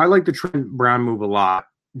like the Trent Brown move a lot,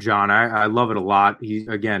 John. I love it a lot. He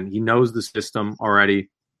knows the system already.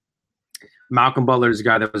 Malcolm Butler is a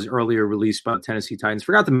guy that was earlier released by the Tennessee Titans.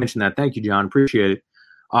 Forgot to mention that. Thank you, John. Appreciate it.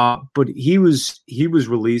 But he was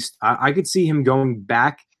released. I could see him going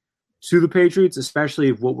back to the Patriots, especially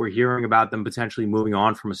if what we're hearing about them potentially moving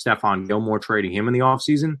on from a Stephon Gilmore, trading him in the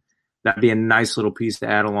offseason. That'd be a nice little piece to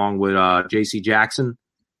add along with J.C. Jackson,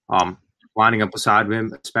 lining up beside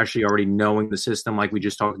him, especially already knowing the system like we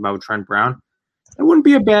just talked about with Trent Brown. It wouldn't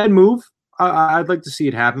be a bad move. I'd like to see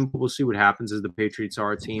it happen, but we'll see what happens as the Patriots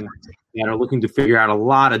are a team that are looking to figure out a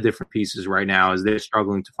lot of different pieces right now as they're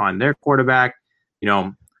struggling to find their quarterback,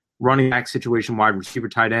 running back situation, wide receiver,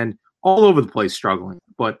 tight end, all over the place struggling.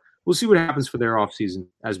 But we'll see what happens for their offseason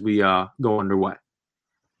as we go underway.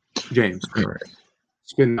 James, all right.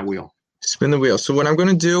 Spin that wheel. Spin the wheel. So what I'm going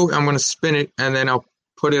to do, I'm going to spin it, and then I'll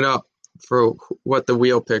put it up for what the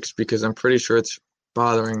wheel picks because I'm pretty sure it's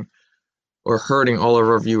bothering or hurting all of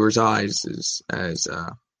our viewers' eyes as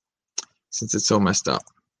since it's so messed up.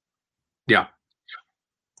 Yeah.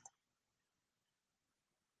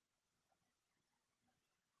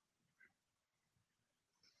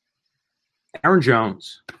 Aaron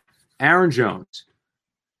Jones.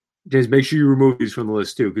 Just make sure you remove these from the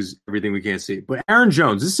list too, because everything we can't see. But Aaron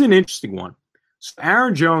Jones, this is an interesting one. So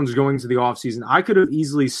Aaron Jones going to the offseason, I could have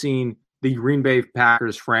easily seen the Green Bay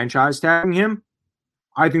Packers franchise tagging him.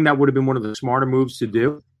 I think that would have been one of the smarter moves to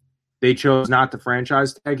do. They chose not to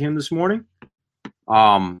franchise tag him this morning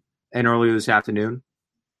and earlier this afternoon.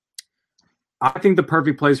 I think the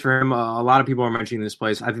perfect place for him, a lot of people are mentioning this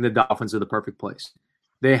place. I think the Dolphins are the perfect place.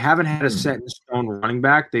 They haven't had a set-in-stone running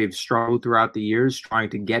back. They've struggled throughout the years trying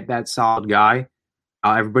to get that solid guy.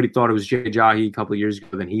 Everybody thought it was Jay Ajayi a couple of years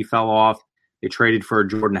ago. Then he fell off. They traded for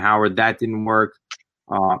Jordan Howard. That didn't work.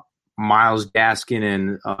 Myles Gaskin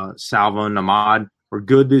and Salvon Ahmad were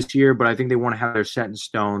good this year, but I think they want to have their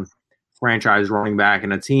set-in-stone franchise running back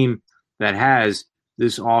and a team that has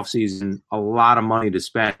this offseason a lot of money to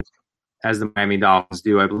spend, as the Miami Dolphins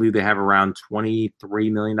do. I believe they have around $23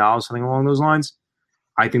 million, something along those lines.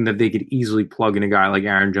 I think that they could easily plug in a guy like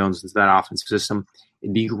Aaron Jones into that offensive system.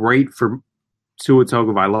 It'd be great for Tua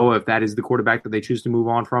Tagovailoa if that is the quarterback that they choose to move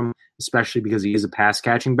on from, especially because he is a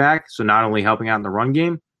pass-catching back, so not only helping out in the run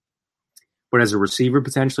game, but as a receiver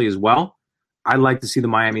potentially as well. I'd like to see the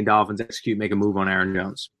Miami Dolphins make a move on Aaron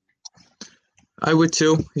Jones. I would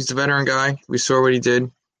too. He's a veteran guy. We saw what he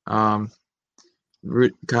did. Kyle,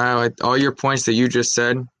 all your points that you just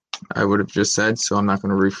said, I would have just said, so I'm not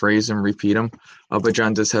going to rephrase them, repeat them. But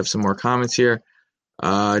John does have some more comments here.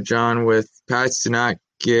 John with Pats do not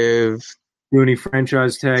give Rooney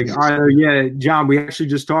franchise tag. Yeah, John, we actually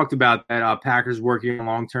just talked about that. Packers working a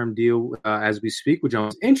long-term deal as we speak with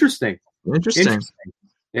Jones. Interesting.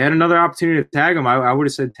 They had another opportunity to tag him. I would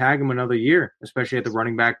have said tag him another year, especially at the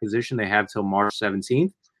running back position. They have till March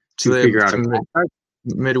 17th So to they figure have out a contract.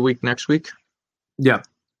 midweek next week. Yeah.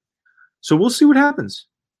 So we'll see what happens.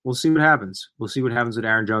 We'll see what happens. We'll see what happens with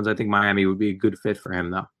Aaron Jones. I think Miami would be a good fit for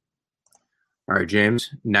him, though. All right, James,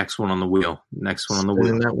 next one on the wheel. Next one on the wheel.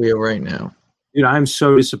 Spinning that wheel right now. Dude, I'm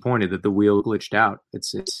so disappointed that the wheel glitched out.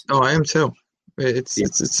 It's Oh, I am too.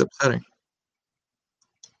 It's upsetting.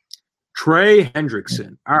 Trey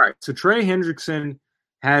Hendrickson. All right, so Trey Hendrickson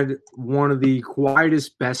had one of the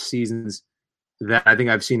quietest, best seasons that I think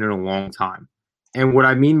I've seen in a long time. And what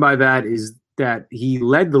I mean by that is that he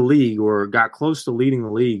led the league or got close to leading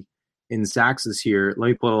the league in sacks this year. Let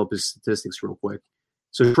me pull up his statistics real quick.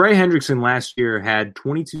 So Trey Hendrickson last year had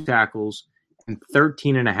 22 tackles and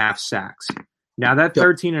 13 and a half sacks. Now that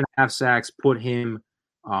 13 and a half sacks put him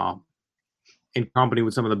in company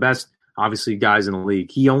with some of the best, obviously, guys in the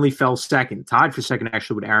league. He only fell second, tied for second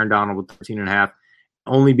actually with Aaron Donald with 13 and a half,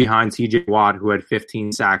 only behind TJ Watt, who had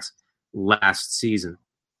 15 sacks last season.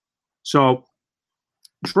 So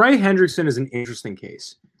Trey Hendrickson is an interesting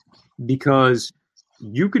case because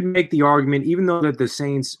you could make the argument, even though that the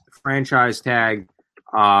Saints franchise tagged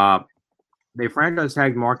Marcus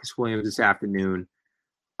Williams this afternoon,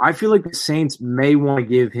 I feel like the Saints may want to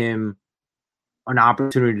give him an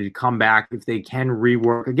opportunity to come back if they can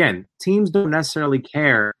rework. Again, teams don't necessarily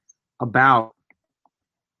care about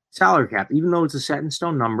salary cap. Even though it's a set in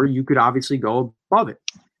stone number, you could obviously go above it.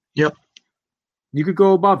 Yep. You could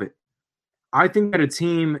go above it. I think that a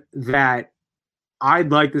team that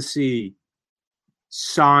I'd like to see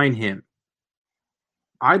sign him,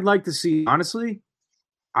 I'd like to see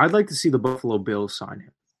the Buffalo Bills sign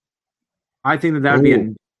him. I think that would be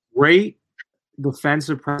a great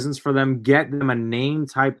defensive presence for them. Get them a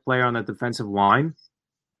name-type player on that defensive line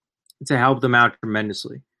to help them out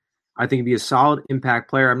tremendously. I think it'd be a solid impact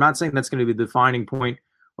player. I'm not saying that's going to be the defining point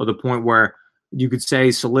or the point where you could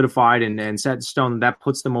say solidified and set in stone that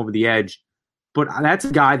puts them over the edge. But that's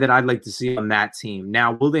a guy that I'd like to see on that team.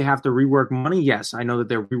 Now, will they have to rework money? Yes. I know that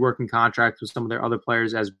they're reworking contracts with some of their other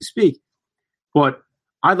players as we speak. But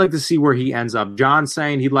I'd like to see where he ends up. John's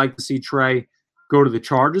saying he'd like to see Trey go to the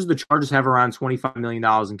Chargers. The Chargers have around $25 million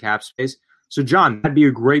in cap space. So, John, that'd be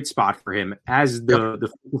a great spot for him, as the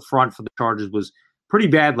front for the Chargers was pretty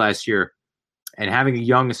bad last year. And having a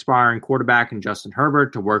young, aspiring quarterback in Justin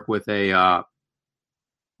Herbert to work with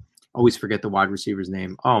always forget the wide receiver's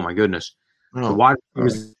name. Oh, my goodness. The wide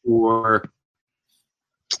receivers for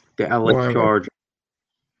the LA Chargers.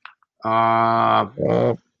 I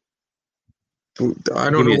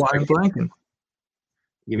don't know why I'm blanking.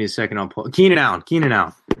 Give me a second. I'll pull Keenan Allen.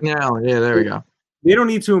 Yeah, there we go. They don't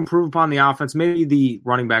need to improve upon the offense, maybe the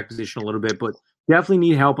running back position a little bit, but definitely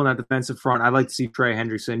need help on that defensive front. I'd like to see Trey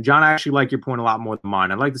Hendrickson. John, I actually like your point a lot more than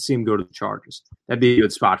mine. I'd like to see him go to the Chargers. That'd be a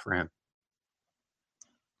good spot for him.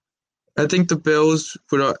 I think the Bills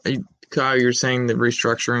would. Kyle, you're saying that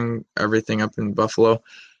restructuring everything up in Buffalo.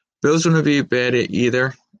 Bills wouldn't be bad at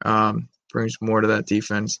either. Brings more to that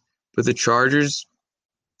defense. But the Chargers,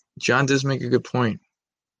 John does make a good point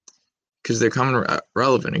because they're coming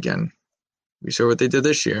relevant again. We saw what they did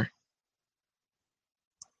this year.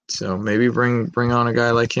 So maybe bring on a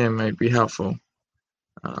guy like him might be helpful.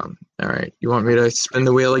 All right. You want me to spin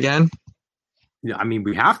the wheel again? Yeah, I mean,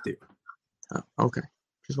 we have to. Okay.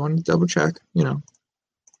 Just wanted to double check,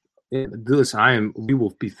 Listen, we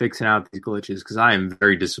will be fixing out these glitches because I am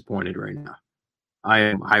very disappointed right now.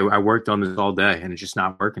 I worked on this all day and it's just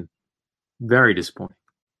not working. Very disappointing.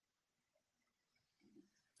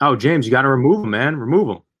 Oh, James, you got to remove him, man.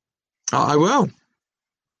 Remove him. I will.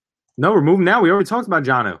 No, remove him now. We already talked about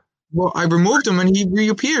Jono. Well, I removed him and he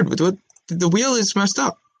reappeared. The wheel is messed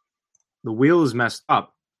up. The wheel is messed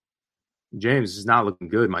up. James is not looking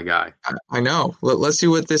good, my guy. I know. Let's see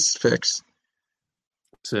what this fixed.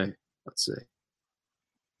 Let's see.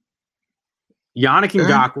 Yannick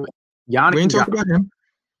Ngakoue. We didn't talk about him.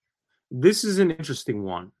 This is an interesting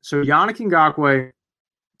one. So Yannick Ngakoue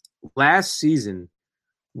last season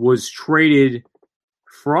was traded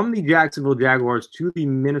from the Jacksonville Jaguars to the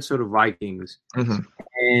Minnesota Vikings. Mm-hmm.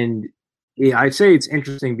 And I'd say it's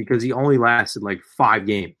interesting because he only lasted like 5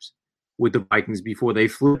 games with the Vikings before they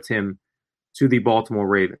flipped him to the Baltimore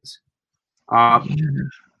Ravens.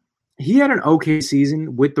 He had an okay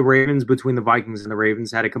season with the Ravens. Between the Vikings and the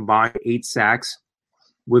Ravens, had a combined 8 sacks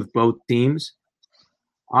with both teams.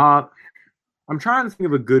 I'm trying to think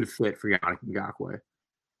of a good fit for Yannick Ngakoue.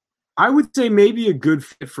 I would say maybe a good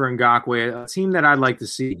fit for Ngakoue, a team that I'd like to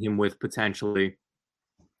see him with potentially.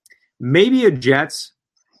 Maybe a Jets.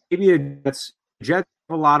 Jets have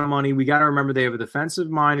a lot of money. We got to remember they have a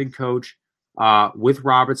defensive-minded coach with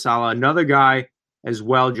Robert Saleh. Another guy as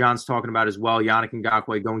well, John's talking about as well, Yannick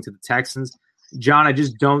Ngakoue going to the Texans. John, I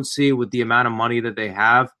just don't see with the amount of money that they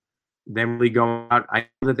have, them really going out. I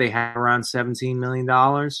know that they have around $17 million,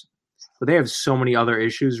 but they have so many other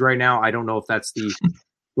issues right now. I don't know if that's the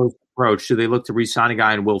approach. Do they look to re-sign a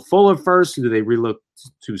guy in Will Fuller first? Or do they look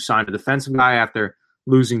to sign a defensive guy after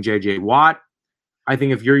losing J.J. Watt? I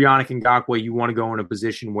think if you're Yannick Ngakoue, you want to go in a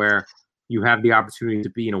position where you have the opportunity to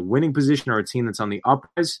be in a winning position or a team that's on the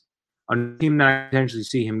uprise. A team that I potentially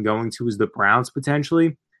see him going to is the Browns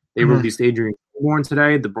potentially. They released Adrian Warren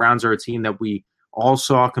today. The Browns are a team that we all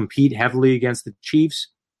saw compete heavily against the Chiefs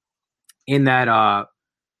in that,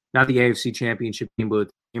 not the AFC Championship game, but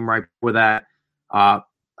the game right before that.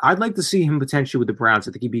 I'd like to see him potentially with the Browns.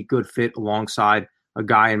 I think he'd be a good fit alongside a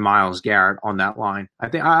guy in Myles Garrett on that line. I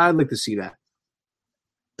think I'd like to see that.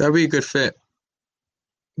 That'd be a good fit.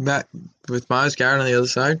 That with Myles Garrett on the other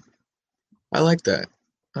side, I like that.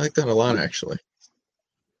 I like that a lot, actually.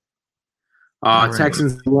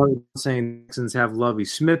 Texans saying Texans have Lovie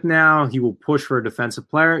Smith now. He will push for a defensive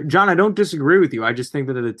player. John, I don't disagree with you. I just think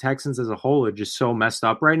that the Texans as a whole are just so messed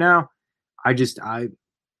up right now. We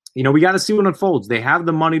got to see what unfolds. They have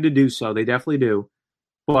the money to do so. They definitely do.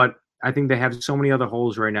 But I think they have so many other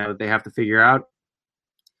holes right now that they have to figure out.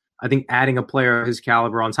 I think adding a player of his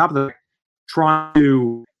caliber on top of that, trying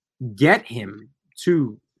to get him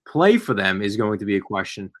to play for them is going to be a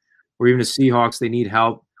question. Or even the Seahawks, they need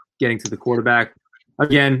help getting to the quarterback.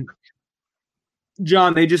 Again,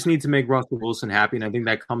 John, they just need to make Russell Wilson happy, and I think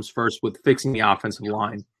that comes first with fixing the offensive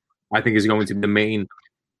line. I think is going to be the main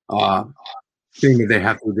thing that they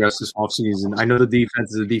have to address this offseason. I know the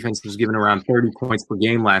defense was given around 30 points per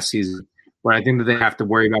game last season, but I think that they have to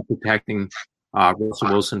worry about protecting Russell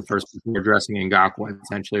Wilson first before addressing Ngakoue,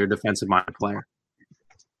 potentially, or defensive-minded player.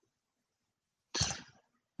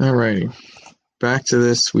 All righty. Back to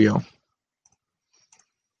this wheel.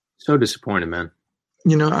 So disappointed, man.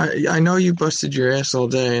 I know you busted your ass all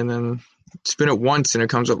day, and then spin it once, and it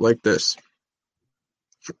comes up like this.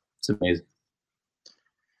 It's amazing.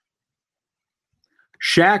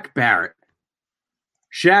 Shaq Barrett.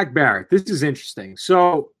 This is interesting.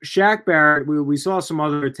 So Shaq Barrett, we saw some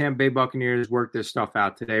other Tampa Bay Buccaneers work their stuff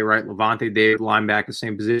out today, right? Levante David, linebacker,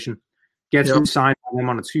 same position, gets signed by them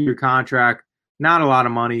on a 2-year contract. Not a lot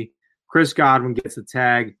of money. Chris Godwin gets a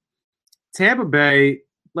tag. Tampa Bay,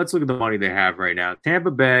 let's look at the money they have right now. Tampa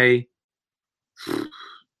Bay,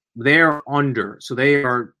 they're under. So they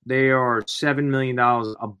are $7 million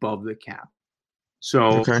above the cap.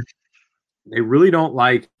 So they really don't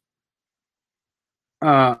like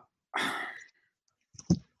I'd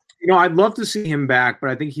love to see him back, but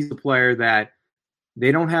I think he's a player that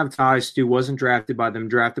they don't have ties to, wasn't drafted by them,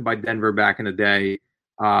 drafted by Denver back in the day,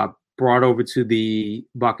 brought over to the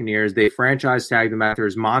Buccaneers. They franchise tagged him after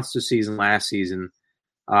his monster season last season.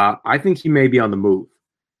 I think he may be on the move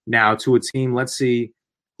now to a team. Let's see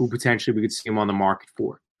who potentially we could see him on the market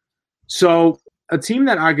for. So a team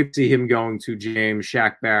that I could see him going to, James,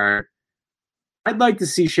 Shaq Barrett, I'd like to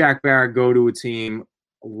see Shaq Barrett go to a team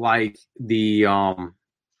like the I'd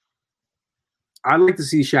like to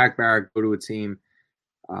see Shaq Barrett go to a team.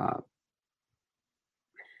 I'm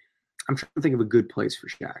trying to think of a good place for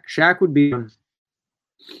Shaq. Shaq would be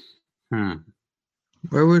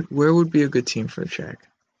Where would be a good team for Shaq?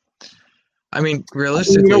 I mean,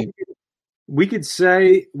 realistically, we could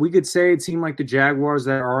say a team like the Jaguars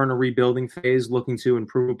that are in a rebuilding phase, looking to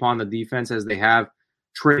improve upon the defense as they have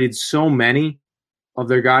traded so many of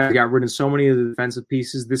their guys, got rid of so many of the defensive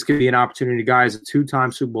pieces. This could be an opportunity. Guy is a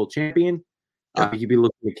 2-time Super Bowl champion. He could be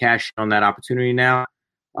looking to cash in on that opportunity now.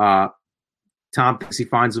 Tom thinks he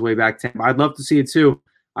finds his way back to him. I'd love to see it too.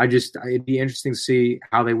 It'd be interesting to see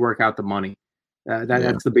how they work out the money.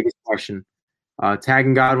 That's the biggest question.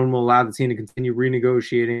 Tagging Godwin will allow the team to continue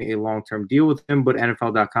renegotiating a long-term deal with him, but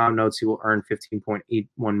NFL.com notes he will earn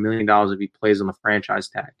 $15.81 million if he plays on the franchise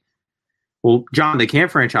tag. Well, John, they can't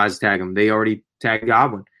franchise tag him. They already tagged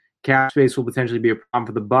Godwin. Cap space will potentially be a problem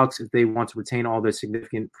for the Bucs if they want to retain all their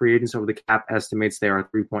significant free agents. Over the cap estimates, they are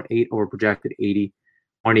 3.8 over projected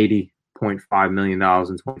 $180.5 million in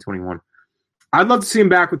 2021. I'd love to see him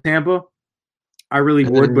back with Tampa. I really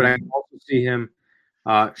would, but I can also see him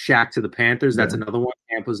Shaq to the Panthers. That's another one.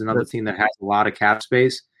 Tampa's another team that has a lot of cap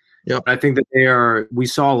space. Yep. But I think that we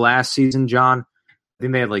saw last season, John, I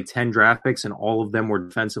think they had like 10 draft picks, and all of them were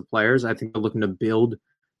defensive players. I think they're looking to build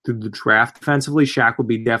through the draft defensively. Shaq would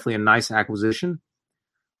be definitely a nice acquisition.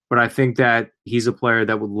 But I think that he's a player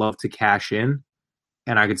that would love to cash in,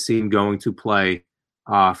 and I could see him going to play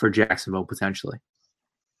for Jacksonville potentially.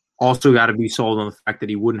 Also got to be sold on the fact that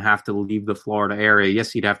he wouldn't have to leave the Florida area.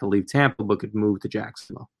 Yes, he'd have to leave Tampa, but could move to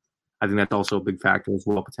Jacksonville. I think that's also a big factor as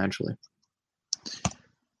well, potentially.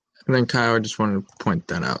 And then, Kyle, I just wanted to point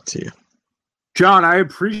that out to you. John, I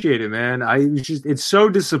appreciate it, man. It's so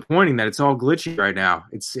disappointing that it's all glitchy right now.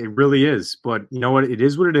 It really is. But you know what? It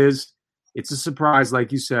is what it is. It's a surprise,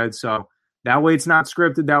 like you said. So that way it's not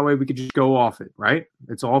scripted. That way we could just go off it, right?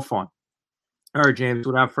 It's all fun. All right, James,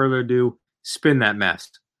 without further ado, spin that mess.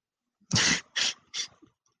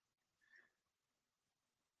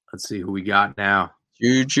 Let's see who we got now.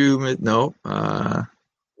 Juju, no.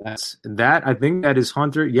 That's that. I think that is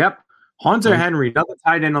Hunter. Yep. Hunter Henry, another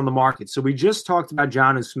tight end on the market. So we just talked about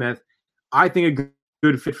Jonnu Smith. I think a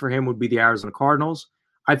good fit for him would be the Arizona Cardinals.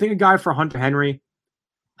 I think a guy for Hunter Henry.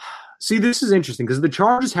 See, this is interesting because the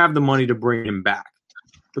Chargers have the money to bring him back.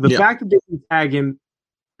 But the fact that they can tag him,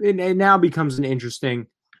 it now becomes an interesting,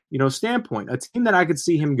 standpoint. A team that I could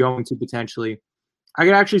see him going to potentially, I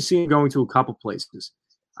could actually see him going to a couple places.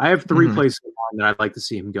 I have three places in mind that I'd like to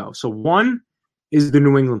see him go. So one is the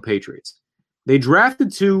New England Patriots. They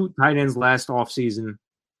drafted 2 tight ends last offseason.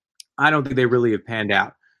 I don't think they really have panned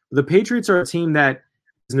out. The Patriots are a team that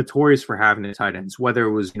is notorious for having the tight ends, whether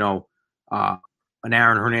it was, an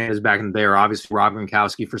Aaron Hernandez back in the day or obviously Rob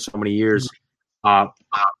Gronkowski for so many years.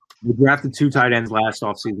 We drafted 2 tight ends last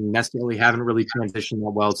offseason. Necessarily haven't really transitioned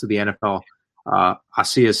that well to the NFL.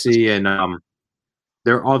 Asiasi and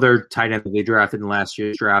there are other tight end that they drafted in last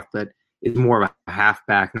year's draft that is more of a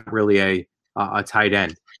halfback, not really a tight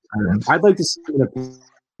end. I'd like to see him in a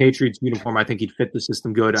Patriots uniform. I think he'd fit the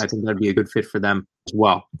system good. I think that'd be a good fit for them as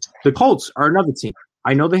well. The Colts are another team.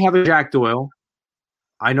 I know they have a Jack Doyle.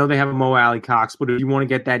 I know they have a Mo Alley Cox, but if you want to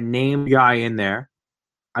get that named guy in there,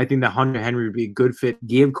 I think that Hunter Henry would be a good fit.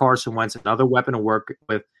 Give Carson Wentz another weapon to work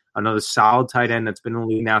with, another solid tight end that's been in the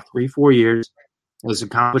league now 3-4 years, has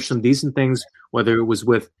accomplished some decent things, whether it was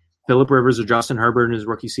with Phillip Rivers or Justin Herbert in his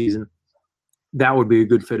rookie season. That would be a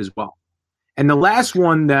good fit as well. And the last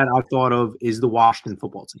one that I thought of is the Washington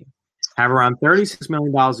football team. Have around $36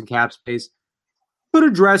 million in cap space. Could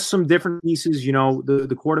address some different pieces,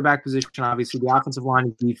 the quarterback position, obviously the offensive line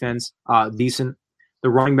and defense, decent. The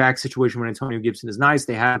running back situation when Antonio Gibson is nice.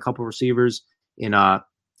 They had a couple receivers in Terry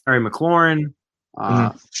McLaurin,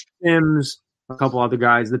 Sims, a couple other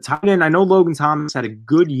guys. The tight end, I know Logan Thomas had a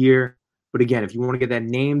good year, but again, if you want to get that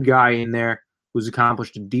named guy in there who's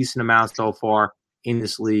accomplished a decent amount so far in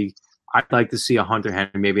this league, I'd like to see a Hunter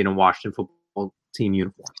Henry maybe in a Washington football team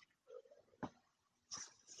uniform.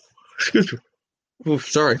 Excuse me. Oh,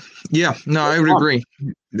 sorry. Yeah, no, I would agree.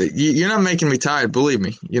 You're not making me tired, believe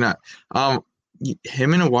me. You're not.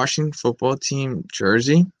 Him in a Washington football team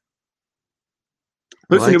jersey?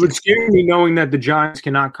 Listen, it would scare me knowing that the Giants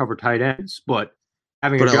cannot cover tight ends, but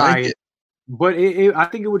having a guy, I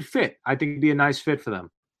think it would fit. I think it'd be a nice fit for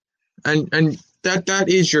them. And that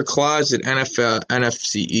is your closet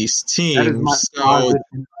NFC East team. That is my closet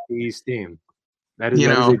NFC East team. That is,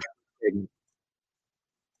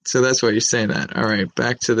 so that's why you're saying that. All right,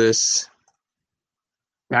 back to this.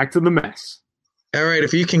 Back to the mess. All right,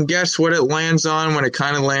 if you can guess what it lands on when it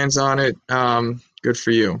kind of lands on it, good for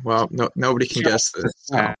you. Well, nobody can guess this.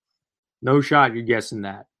 So. No shot you're guessing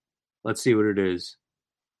that. Let's see what it is.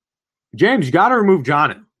 James, you got to remove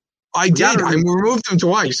Jonnu. I did. I removed him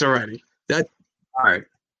twice already. All right.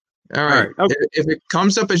 Okay. If it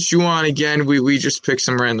comes up as Juwan again, we just pick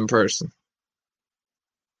some random person.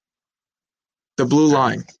 The blue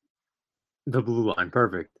line. The blue line.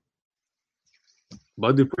 Perfect.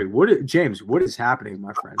 Bud Dupree. James, what is happening,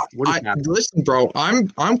 my friend? What is happening? Listen, bro,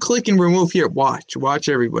 I'm clicking remove here. Watch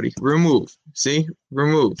everybody. Remove. See?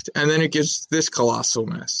 Removed. And then it gives this colossal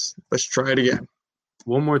mess. Let's try it again.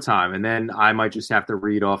 One more time, and then I might just have to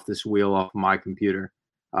read off this wheel off my computer.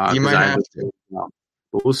 You might have to.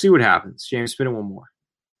 But we'll see what happens. James, spin it one more.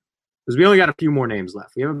 Because we only got a few more names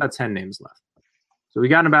left. We have about 10 names left. So we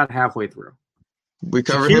got about halfway through. We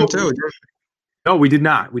covered him too. No, we did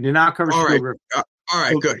not. We did not cover All Shaquille right. Griffin. All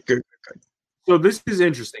right, good. So this is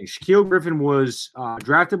interesting. Shaquille Griffin was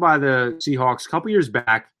drafted by the Seahawks a couple years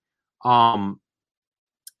back.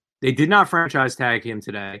 They did not franchise tag him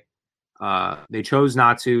today. They chose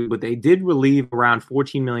not to, but they did relieve around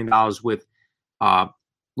 $14 million with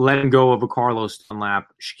letting go of a Carlos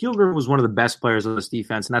Dunlap. Shaquille Griffin was one of the best players on this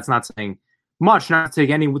defense, and that's not saying much, not to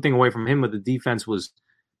take anything away from him, but the defense was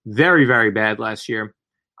very, very bad last year.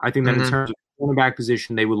 I think that in terms of cornerback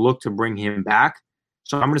position, they would look to bring him back.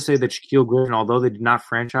 So I'm going to say that Shaquille Griffin, although they did not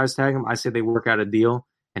franchise tag him, I say they work out a deal,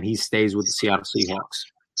 and he stays with the Seattle Seahawks.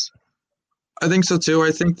 I think so, too.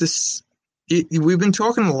 I think we've been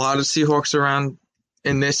talking a lot of Seahawks around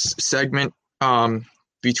in this segment.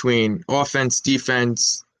 between offense,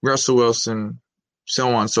 defense, Russell Wilson, so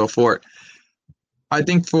on and so forth. I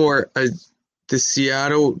think for the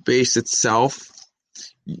Seattle base itself,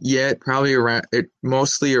 it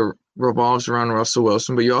mostly revolves around Russell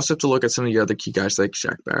Wilson, but you also have to look at some of the other key guys like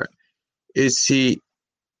Shaq Barrett. Is he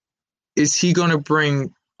going to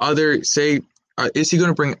bring is he going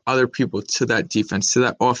to bring other people to that defense, to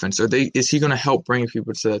that offense? Is he going to help bring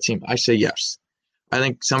people to that team? I say yes. I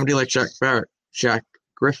think somebody like Shaq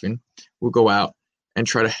Griffin will go out and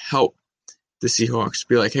try to help the Seahawks.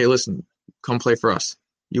 Be like, hey, listen, come play for us.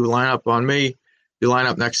 You line up on me. You line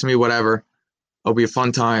up next to me, whatever. It'll be a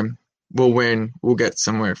fun time. We'll win. We'll get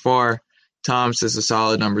somewhere far. Tom says a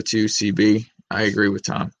solid number 2, CB. I agree with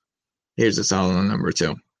Tom. Here's a solid number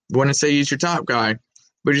 2. Wouldn't say he's your top guy,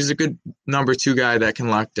 but he's a good number 2 guy that can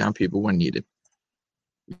lock down people when needed.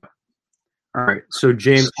 All right. So,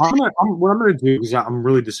 James, what I'm going to do, because I'm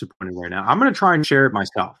really disappointed right now, I'm going to try and share it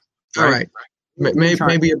myself. All right.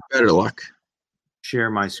 Maybe a better luck. Share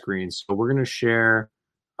my screen. So we're going to share,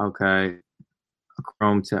 okay, a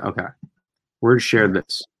Chrome tab. Okay. We're going to share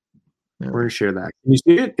this. We're going to share that. Can you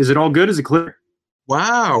see it? Is it all good? Is it clear?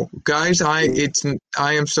 Wow. Guys, I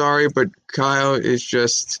am sorry, but Kyle is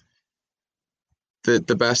just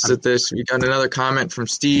the best at this. We got another comment from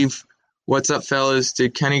Steve. What's up, fellas?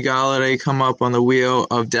 Did Kenny Golladay come up on the wheel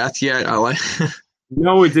of death yet?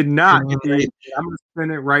 No, it did not. I'm going to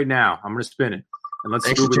spin it right now. I'm going to spin it. And let's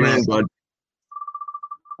see what we land on.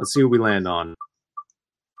 Let's see what we land on.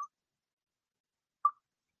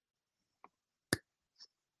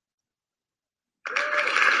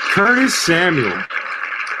 Curtis Samuel,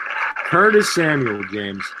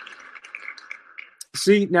 James.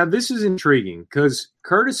 See, now this is intriguing because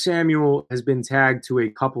Curtis Samuel has been tagged to a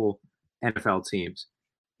couple NFL teams.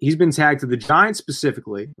 He's been tagged to the Giants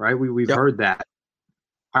specifically, right? We've heard that.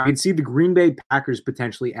 I can see the Green Bay Packers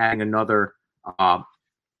potentially adding another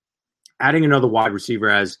wide receiver,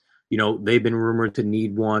 as you know, they've been rumored to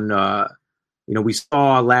need one. We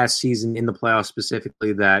saw last season in the playoffs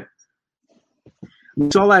specifically that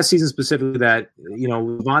Davante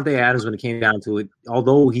Adams, when it came down to it,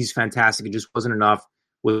 although he's fantastic, it just wasn't enough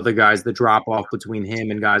with the guys, the drop off between him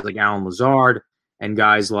and guys like Allen Lazard and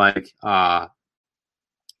guys like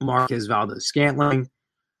Marquez Valdes-Scantling.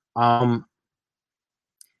 But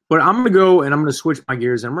I'm going to go and I'm going to switch my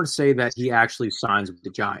gears and I'm going to say that he actually signs with the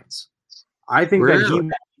Giants. I think that he might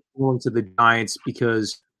be going to the Giants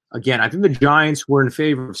because, again, I think the Giants were in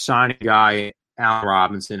favor of signing a guy, Allen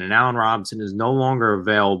Robinson, and Allen Robinson is no longer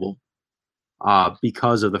available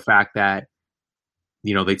because of the fact that,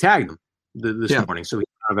 they tagged him this morning, so he's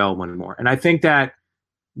not available anymore. And I think that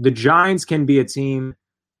the Giants can be a team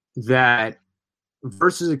that,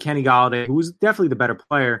 versus a Kenny Golladay, who is definitely the better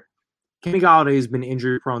player, Kenny Golladay has been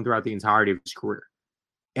injury-prone throughout the entirety of his career.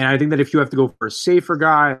 And I think that if you have to go for a safer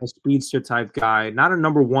guy, a speedster-type guy, not a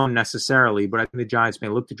number 1 necessarily, but I think the Giants may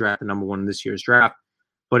look to draft a number 1 in this year's draft,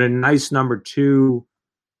 but a nice number 2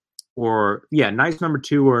 or a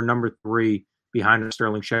number 3 behind a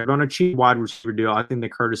Sterling Shepard on a cheap wide receiver deal, I think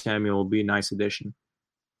that Curtis Samuel will be a nice addition.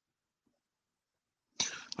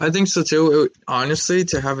 I think so too. Honestly,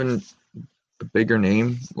 to have a bigger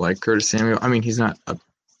name like Curtis Samuel, I mean, he's not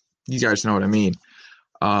you guys know what I mean,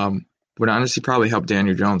 would honestly probably help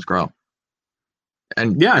Daniel Jones grow.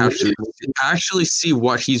 And actually see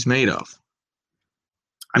what he's made of.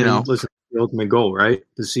 Listen, the ultimate goal, right?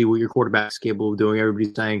 To see what your quarterback's capable of doing.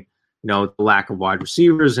 Everybody's saying, the lack of wide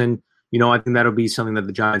receivers. And, I think that'll be something that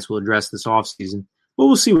the Giants will address this offseason. But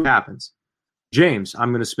we'll see what happens. James,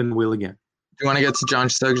 I'm going to spin the wheel again. Do you want to get to John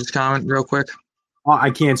Stuggs' comment real quick?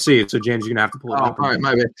 I can't see it, so James, you're going to have to pull it up. All right,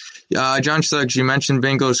 my bad. John Stuggs, you mentioned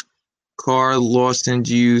Bengals, Carl Lawson.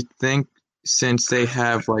 Do you think since they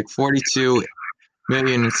have like $42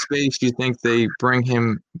 million in space, do you think they bring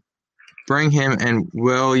him and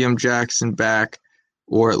William Jackson back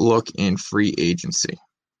or look in free agency?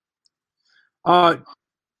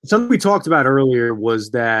 Something we talked about earlier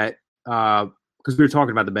was that because we were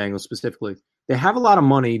talking about the Bengals specifically, they have a lot of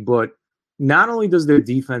money, but not only does their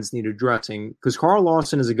defense need addressing, because Carl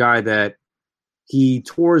Lawson is a guy that he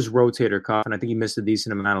tore his rotator cuff, and I think he missed a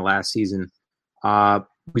decent amount of last season.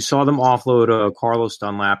 We saw them offload Carlos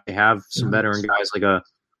Dunlap. They have some veteran guys like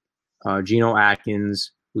Geno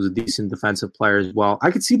Atkins, who's a decent defensive player as well. I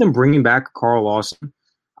could see them bringing back Carl Lawson.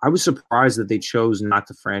 I was surprised that they chose not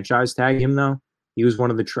to franchise tag him, though. He was one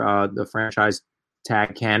of the franchise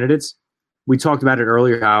tag candidates. We talked about it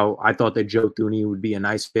earlier, how I thought that Joe Thuney would be a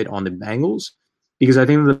nice fit on the Bengals, because I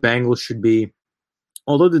think that the Bengals should be,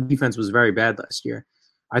 although the defense was very bad last year,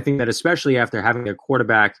 I think that especially after having a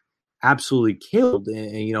quarterback absolutely killed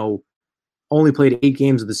and only played 8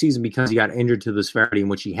 games of the season because he got injured to the severity in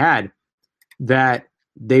which he had, that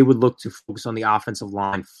they would look to focus on the offensive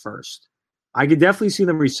line first. I could definitely see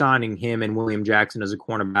them re-signing him and William Jackson as a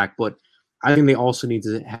cornerback, but I think they also need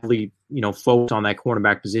to heavily, focus on that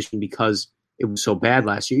cornerback position because it was so bad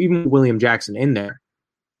last year. Even with William Jackson in there.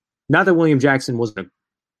 Not that William Jackson wasn't a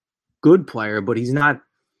good player, but he's not.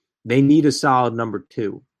 They need a solid number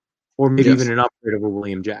 2, or maybe even an upgrade over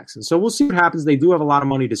William Jackson. So we'll see what happens. They do have a lot of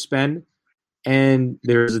money to spend, and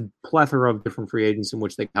there's a plethora of different free agents in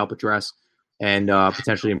which they can help address and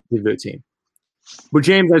potentially improve their team. But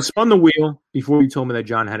James, I spun the wheel before you told me that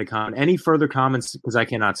John had a comment. Any further comments? Because I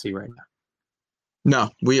cannot see right now. No,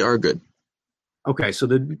 we are good. Okay, so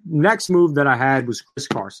the next move that I had was Chris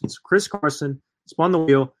Carson. So Chris Carson spun the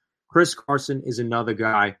wheel. Chris Carson is another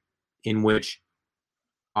guy in which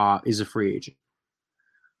is a free agent.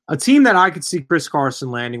 A team that I could see Chris Carson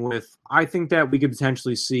landing with, I think that we could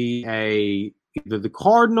potentially see either the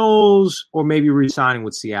Cardinals or maybe re-signing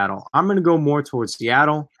with Seattle. I'm going to go more towards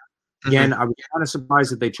Seattle. Again, I was kind of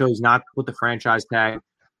surprised that they chose not to put the franchise tag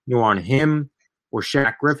on him or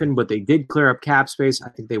Shaq Griffin, but they did clear up cap space. I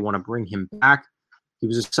think they want to bring him back. He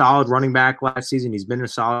was a solid running back last season. He's been a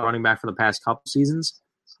solid running back for the past couple seasons.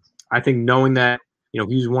 I think knowing that, he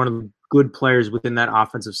was one of the good players within that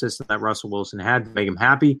offensive system that Russell Wilson had to make him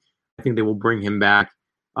happy, I think they will bring him back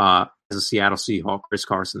as a Seattle Seahawk, Chris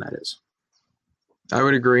Carson, that is. I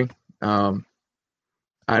would agree. I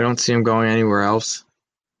don't see him going anywhere else.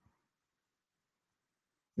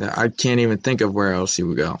 I can't even think of where else he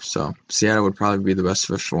would go. So Seattle would probably be the best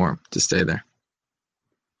fit for him to stay there.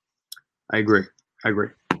 I agree.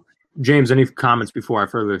 James, any comments before I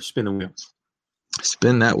further spin the wheel?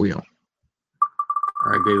 Spin that wheel.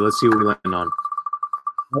 All right, good. Let's see what we land on.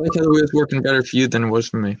 I like how the wheel's working better for you than it was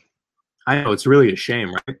for me. I know. It's really a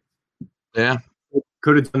shame, right? Yeah.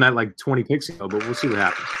 Could have done that like 20 picks ago, but we'll see what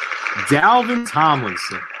happens. Dalvin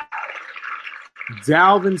Tomlinson.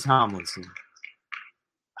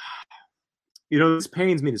 This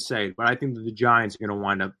pains me to say, but I think that the Giants are going to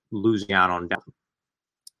wind up losing out on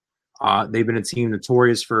Dalvin. They've been a team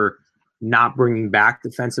notorious for not bringing back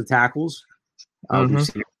defensive tackles. We've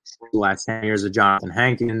seen the last 10 years of Jonathan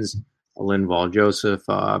Hankins, Linval Joseph,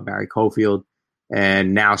 Barry Cofield,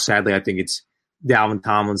 and now, sadly, I think it's Dalvin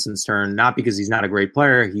Tomlinson's turn, not because he's not a great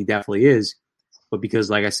player, he definitely is, but because,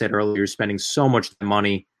 like I said earlier, you're spending so much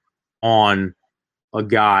money on a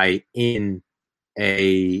guy in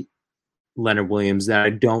a Leonard Williams that I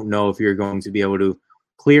don't know if you're going to be able to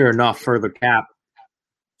clear enough further cap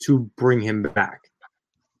to bring him back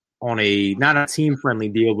on not a team-friendly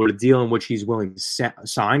deal, but a deal in which he's willing to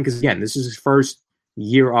sign. Because, again, this is his first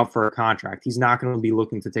year up for a contract. He's not going to be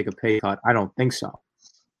looking to take a pay cut. I don't think so.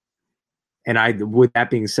 And with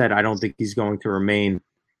that being said, I don't think he's going to remain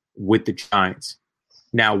with the Giants.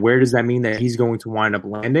 Now, where does that mean that he's going to wind up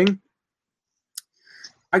landing?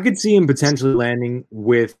 I could see him potentially landing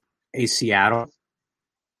with a Seattle.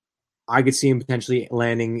 I could see him potentially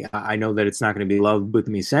landing. I know that it's not going to be loved with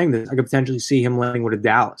me saying this. I could potentially see him landing with a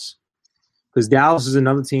Dallas. Because Dallas is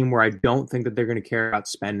another team where I don't think that they're going to care about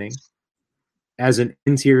spending. As an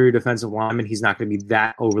interior defensive lineman, he's not going to be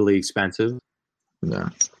that overly expensive. No.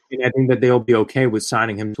 And I think that they'll be okay with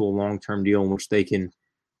signing him to a long-term deal in which they can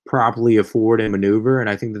properly afford and maneuver. And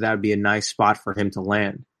I think that would be a nice spot for him to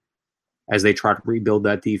land as they try to rebuild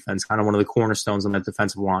that defense, kind of one of the cornerstones on that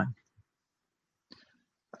defensive line.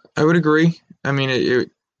 I would agree. I mean,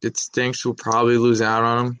 it stinks. We'll probably lose out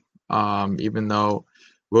on him, even though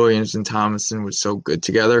Williams and Tomlinson were so good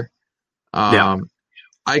together. I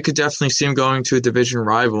could definitely see him going to a division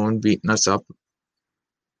rival and beating us up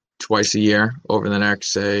twice a year over the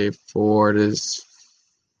next, say, 4 to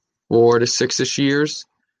 6-ish years,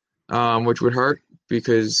 which would hurt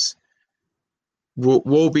because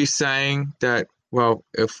we'll be saying that, well,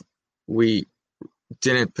 if we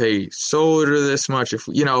didn't pay Solder this much, if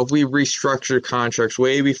we restructured contracts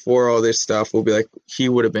way before all this stuff, we'll be like, he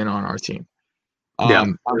would have been on our team.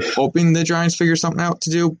 I'm hoping the Giants figure something out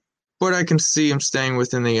to do, but I can see him staying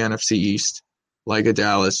within the NFC East, like a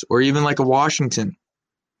Dallas or even like a Washington.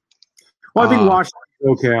 Well, I think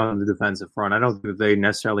Washington's okay on the defensive front. I don't think that they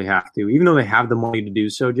necessarily have to, even though they have the money to do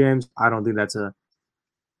so, James. I don't think that's a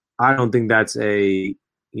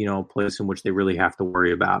place in which they really have to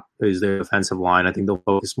worry about is their defensive line. I think they'll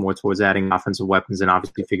focus more towards adding offensive weapons and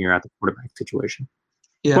obviously figuring out the quarterback situation.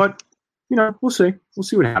 Yeah. But, we'll see. We'll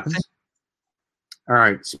see what happens. All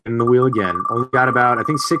right, spin the wheel again. Only got about, I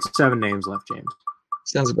think, 6 or 7 names left, James.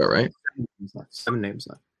 Sounds about right. 7 names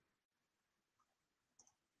left.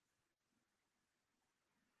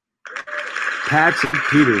 Patrick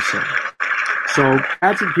Peterson. So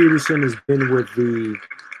Patrick Peterson has been with the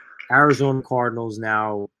Arizona Cardinals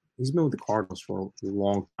now. He's been with the Cardinals for a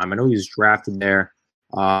long time. I know he was drafted there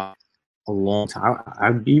a long time.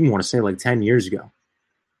 I even want to say like 10 years ago.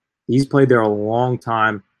 He's played there a long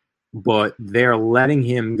time, but they're letting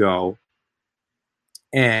him go,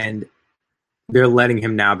 and they're letting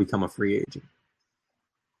him now become a free agent.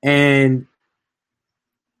 And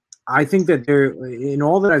I think that in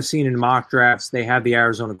all that I've seen in mock drafts, they have the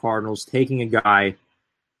Arizona Cardinals taking a guy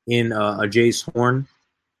in a Jace Horn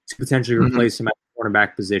to potentially replace him at the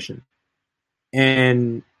cornerback position.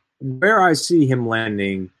 And where I see him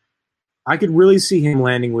landing, I could really see him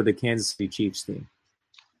landing with a Kansas City Chiefs team.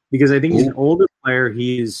 Because I think he's an older player.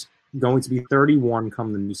 He is going to be 31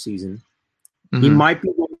 come the new season. He might be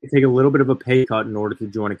willing to take a little bit of a pay cut in order to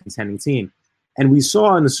join a contending team. And we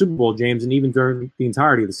saw in the Super Bowl, James, and even during the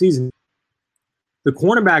entirety of the season, the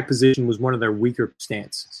cornerback position was one of their weaker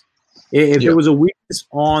stances. If there was a weakness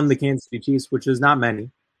on the Kansas City Chiefs, which is not many,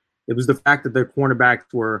 it was the fact that their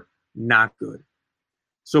cornerbacks were not good.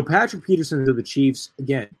 So Patrick Peterson to the Chiefs,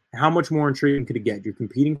 again, how much more intriguing could it get? You're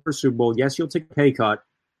competing for a Super Bowl. Yes, you'll take a pay cut,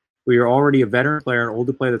 but you're already a veteran player, an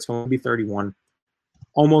older player that's going to be 31.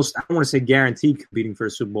 Almost, I don't want to say guaranteed competing for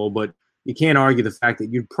a Super Bowl, but you can't argue the fact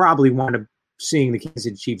that you'd probably wind up seeing the Kansas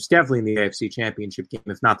City Chiefs definitely in the AFC Championship game,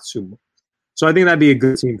 if not the Super Bowl. So I think that'd be a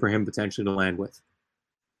good team for him potentially to land with.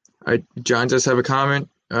 All right, John does have a comment.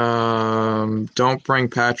 Don't bring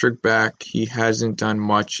Patrick back. He hasn't done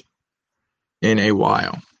much in a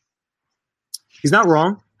while. He's not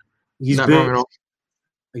wrong. He's not wrong at all.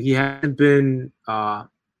 He hasn't been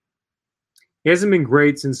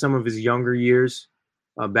great since some of his younger years,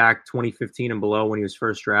 back 2015 and below when he was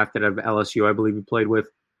first drafted out of LSU, I believe he played with.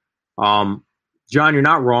 John, you're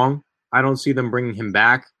not wrong. I don't see them bringing him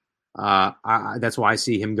back. That's why I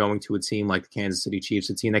see him going to a team like the Kansas City Chiefs,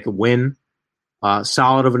 a team that could win,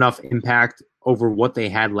 solid of enough impact over what they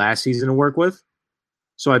had last season to work with.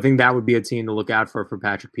 So I think that would be a team to look out for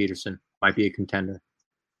Patrick Peterson. Might be a contender.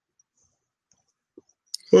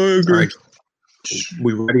 I agree. All right.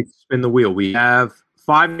 We ready to spin the wheel? We have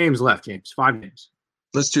 5 names left, James. 5 names.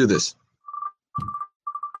 Let's do this.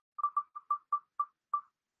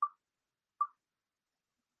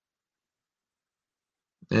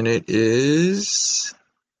 And it is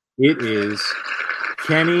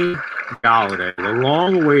Kenny Golladay, the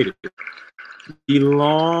long-awaited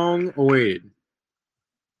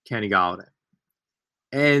Kenny Golladay.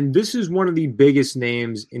 And this is one of the biggest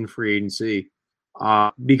names in free agency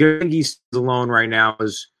because I think he stands alone right now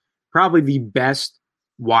as probably the best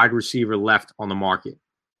wide receiver left on the market.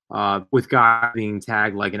 With guys being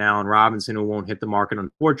tagged like an Allen Robinson who won't hit the market,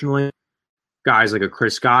 unfortunately. Guys like a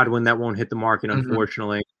Chris Godwin that won't hit the market,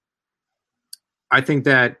 unfortunately. I think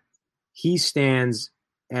that he stands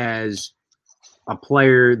as a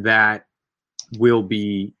player that will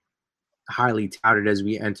be highly touted as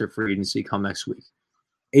we enter free agency come next week.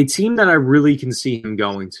 A team that I really can see him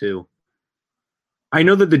going to. I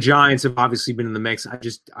know that the Giants have obviously been in the mix. I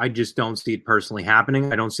just don't see it personally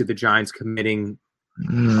happening. I don't see the Giants committing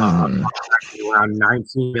around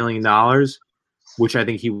 $19 million, which I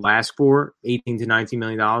think he will ask for, $18 to $19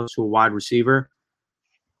 million to a wide receiver.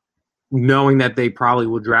 Knowing that they probably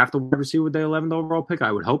will draft a wide receiver with the 11th overall pick,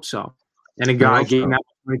 I would hope so. And a guy getting that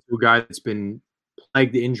money to a guy that's been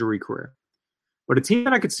plagued the injury career. But a team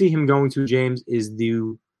that I could see him going to, James, is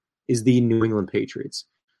the New England Patriots.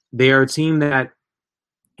 They are a team that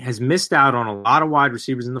has missed out on a lot of wide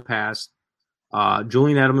receivers in the past.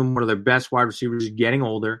 Julian Edelman, one of their best wide receivers, getting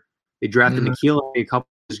older. They drafted N'Keal Harry a couple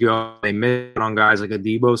years ago. They missed out on guys like a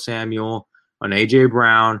Deebo Samuel, an A.J.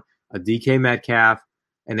 Brown, a D.K. Metcalf,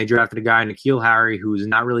 and they drafted a guy, N'Keal Harry, who's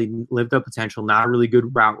not really lived up potential, not a really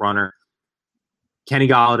good route runner. Kenny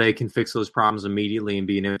Golladay can fix those problems immediately and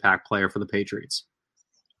be an impact player for the Patriots.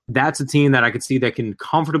 That's a team that I could see that can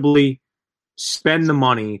comfortably spend the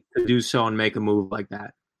money to do so and make a move like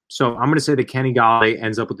that. So I'm going to say that Kenny Golladay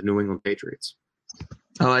ends up with the New England Patriots.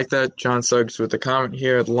 I like that. John Suggs with the comment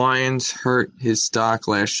here. The Lions hurt his stock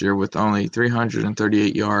last year with only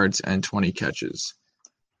 338 yards and 20 catches.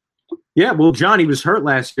 Yeah, well, John, he was hurt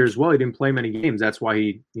last year as well. He didn't play many games. That's why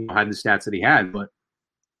he had the stats that he had. But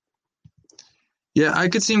yeah, I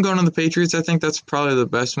could see him going to the Patriots. I think that's probably the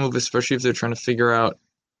best move, especially if they're trying to figure out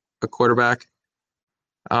a quarterback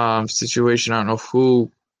situation. I don't know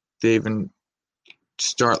who they even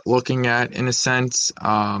start looking at, in a sense,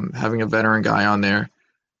 having a veteran guy on there.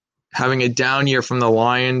 Having a down year from the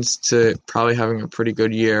Lions to probably having a pretty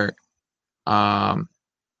good year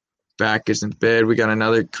back isn't bad. We got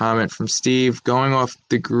another comment from Steve. Going off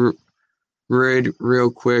the grid real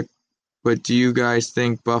quick, but do you guys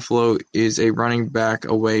think Buffalo is a running back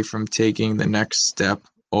away from taking the next step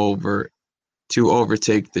over to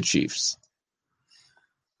overtake the Chiefs?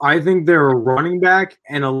 I think they're a running back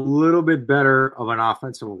and a little bit better of an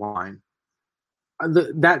offensive line.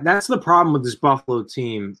 That's the problem with this Buffalo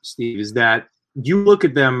team, Steve, is that you look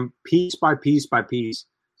at them piece by piece by piece.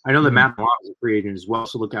 I know that Matt Milano is a free agent as well,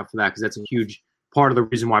 so look out for that because that's a huge part of the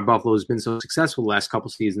reason why Buffalo has been so successful the last couple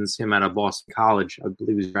seasons. Him out of Boston College, I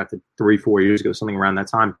believe he was drafted 3-4 years ago, something around that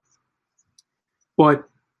time. But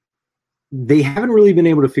they haven't really been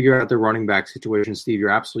able to figure out their running back situation, Steve. You're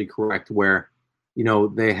absolutely correct, where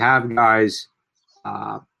they have guys,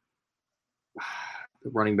 the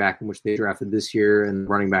running back in which they drafted this year and the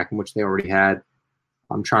running back in which they already had.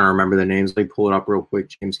 I'm trying to remember the names. Let me pull it up real quick.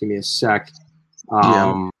 James, give me a sec.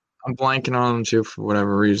 I'm blanking on them too for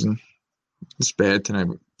whatever reason. It's bad tonight.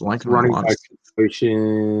 Blanking on running back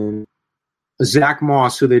situation. Zach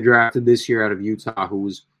Moss, who they drafted this year out of Utah, who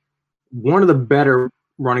was one of the better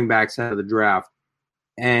running backs out of the draft,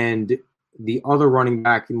 and the other running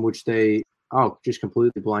back in which they just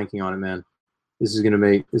completely blanking on it, man. This is gonna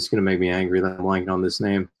make me angry that I'm blanking on this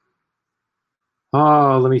name.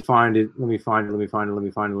 Oh, let me find it.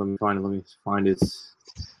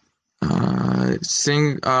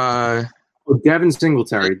 Devin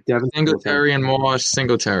Singletary. Singletary and Moss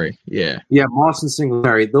Singletary. Yeah. Yeah, Moss and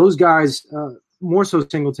Singletary. Those guys, more so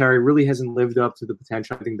Singletary, really hasn't lived up to the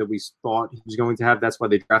potential I think that we thought he was going to have. That's why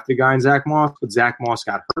they drafted a guy in Zach Moss. But Zach Moss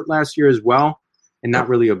got hurt last year as well, and not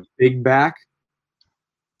really a big back.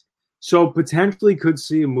 So potentially could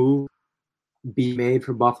see a move be made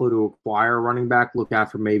for Buffalo to acquire a running back. Look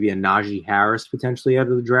out for maybe a Najee Harris potentially out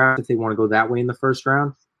of the draft if they want to go that way in the first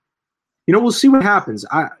round. We'll see what happens.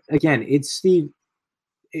 It's Steve.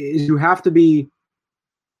 You have to be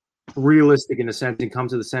realistic in a sense and come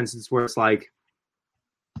to the sense where it's like,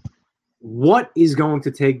 what is going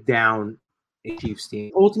to take down a Chiefs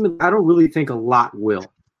team? Ultimately, I don't really think a lot will.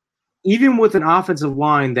 Even with an offensive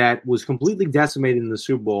line that was completely decimated in the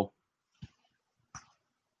Super Bowl,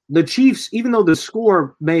 the Chiefs, even though the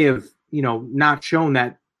score may have, not shown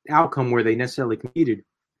that outcome where they necessarily competed,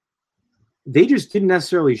 they just didn't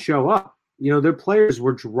necessarily show up. Their players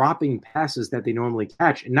were dropping passes that they normally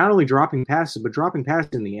catch, and not only dropping passes, but dropping passes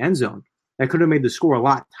in the end zone that could have made the score a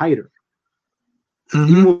lot tighter.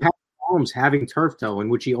 Mm-hmm. Even with Patrick Mahomes having turf toe, in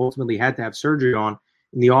which he ultimately had to have surgery on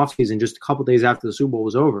in the offseason just a couple days after the Super Bowl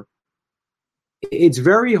was over. It's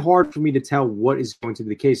very hard for me to tell what is going to be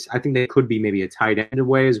the case. I think that could be maybe a tight end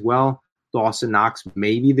away as well. Dawson Knox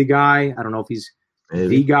may be the guy. I don't know if he's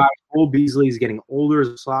the guy. Cole Beasley is getting older as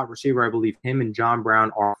a slot receiver. I believe him and John Brown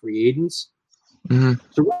are free agents. Mm-hmm.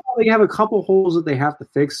 So right now they have a couple holes that they have to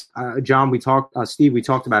fix. John, Steve, we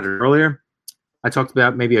talked about it earlier. I talked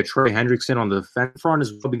about maybe a Trey Hendrickson on the defensive front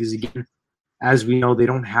as well because, again, as we know, they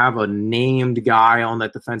don't have a named guy on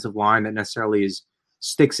that defensive line that necessarily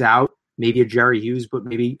sticks out. Maybe a Jerry Hughes, but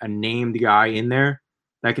maybe a named guy in there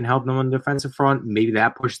that can help them on the defensive front. Maybe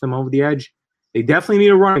that pushes them over the edge. They definitely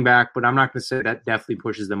need a running back, but I'm not going to say that definitely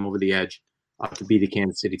pushes them over the edge to be the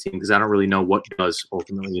Kansas City team because I don't really know what does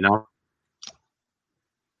ultimately,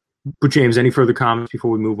 But, James, any further comments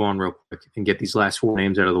before we move on real quick and get these last four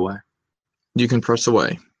names out of the way? You can press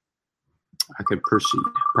away. I can proceed.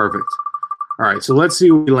 Perfect. All right, so let's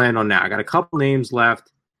see what we land on now. I got a couple names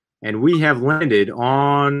left, and we have landed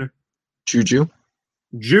on Juju.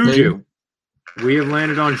 Maybe. We have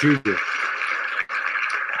landed on Juju.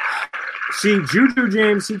 See, Juju,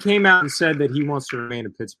 James, he came out and said that he wants to remain a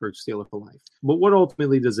Pittsburgh Steeler for life. But what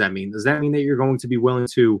ultimately does that mean? Does that mean that you're going to be willing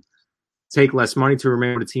to take less money to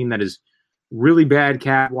remain with a team that is really bad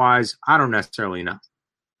cap-wise? I don't necessarily know.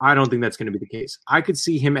 I don't think that's going to be the case. I could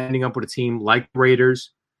see him ending up with a team like the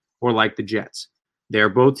Raiders or like the Jets. They're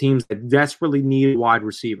both teams that desperately need a wide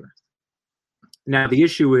receiver. Now, the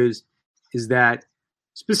issue is that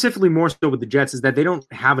specifically more so with the Jets is that they don't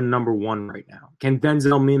have a number one right now. Can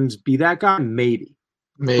Denzel Mims be that guy? Maybe.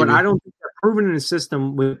 But I don't think they're proven in a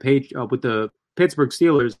system with the Pittsburgh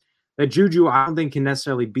Steelers that Juju, I don't think, can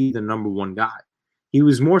necessarily be the number one guy. He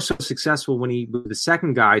was more so successful when he was the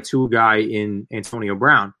second guy to a guy in Antonio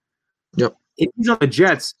Brown. Yep. If he's on the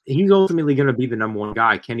Jets, he's ultimately going to be the number one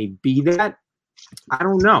guy. Can he be that? I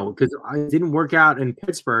don't know because it didn't work out in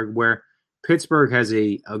Pittsburgh where Pittsburgh has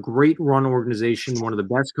a great run organization, one of the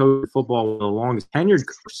best coaches in football, one of the longest tenured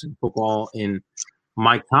coaches in football in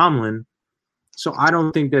Mike Tomlin. So I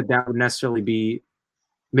don't think that would necessarily be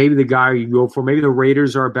maybe the guy you go for. Maybe the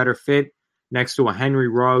Raiders are a better fit next to a Henry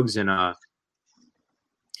Ruggs and the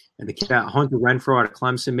Hunter Renfrow out of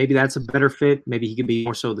Clemson. Maybe that's a better fit. Maybe he could be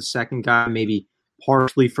more so the second guy, maybe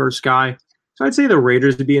partially first guy. So I'd say the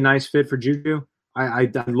Raiders would be a nice fit for Juju.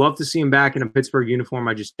 I'd love to see him back in a Pittsburgh uniform.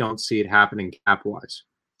 I just don't see it happening cap-wise.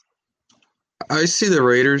 I see the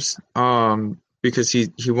Raiders because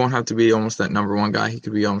he won't have to be almost that number one guy. He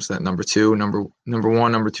could be almost that number two, number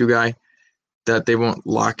one, number two guy, that they won't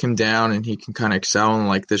lock him down and he can kind of excel in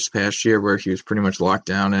like this past year where he was pretty much locked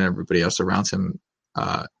down and everybody else around him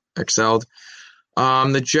excelled.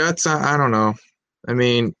 The Jets, I don't know. I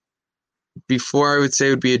mean, before I would say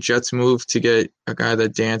it would be a Jets move to get a guy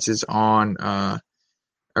that dances on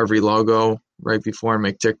every logo right before and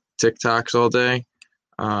make TikToks all day.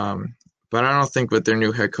 But I don't think with their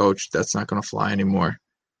new head coach, that's not going to fly anymore.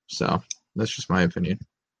 So that's just my opinion.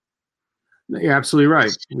 You're absolutely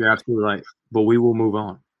right. You're absolutely right. But we will move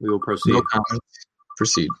on. We will proceed. No comment.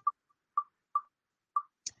 Proceed.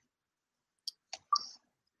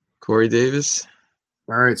 Corey Davis.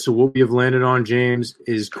 All right, so what we have landed on, James,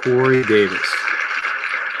 is Corey Davis.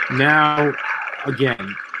 Now,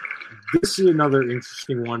 again, this is another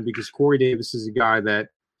interesting one because Corey Davis is a guy that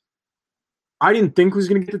I didn't think was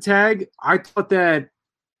going to get the tag. I thought that,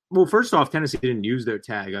 well, first off, Tennessee didn't use their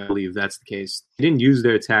tag. I believe that's the case. They didn't use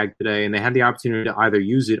their tag today, and they had the opportunity to either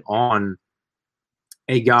use it on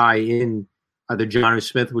a guy in either Jonnu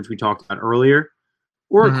Smith, which we talked about earlier,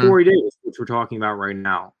 or Corey Davis, which we're talking about right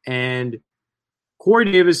now. And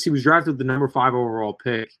Corey Davis, he was drafted with the number 5 overall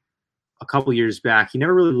pick a couple years back. He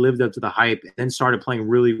never really lived up to the hype and then started playing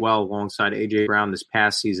really well alongside A.J. Brown this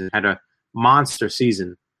past season. Had a monster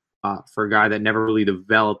season for a guy that never really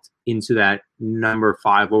developed into that number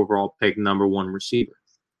 5 overall pick, number 1 receiver.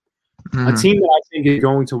 A team that I think is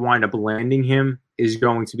going to wind up landing him is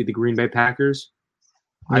going to be the Green Bay Packers.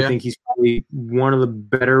 I think he's probably one of the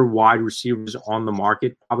better wide receivers on the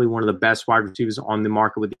market, probably one of the best wide receivers on the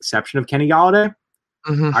market with the exception of Kenny Golladay.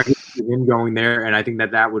 I can see him going there, and I think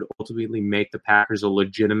that would ultimately make the Packers a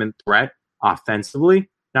legitimate threat offensively.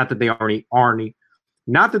 Not that they already aren't,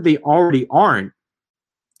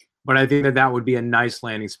 but I think that would be a nice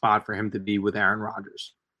landing spot for him to be with Aaron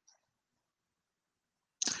Rodgers.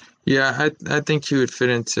 Yeah, I think he would fit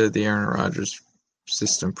into the Aaron Rodgers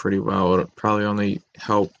system pretty well. It'll probably only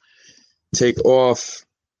help give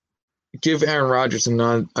Aaron Rodgers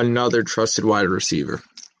another trusted wide receiver.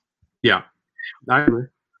 Yeah, I agree.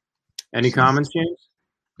 Any comments, James?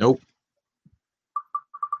 Nope.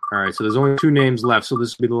 All right, so there's only 2 names left, so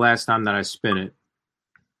this will be the last time that I spin it.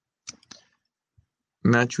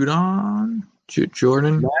 Matt Judon?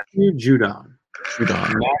 Jordan? Matthew Judon.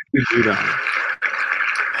 Matthew Judon.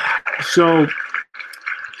 So,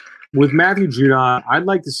 with Matthew Judon, I'd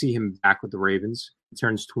like to see him back with the Ravens. He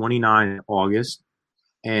turns 29 in August,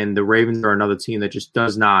 and the Ravens are another team that just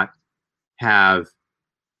does not have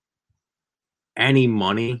any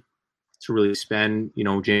money to really spend. You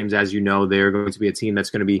know, James, as you know, they're going to be a team that's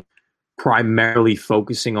going to be primarily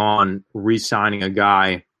focusing on re-signing a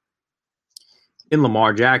guy in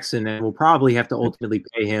Lamar Jackson, and we'll probably have to ultimately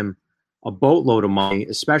pay him a boatload of money,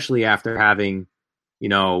 especially after having, you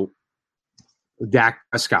know, Dak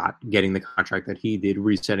Prescott getting the contract that he did,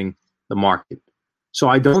 resetting the market. So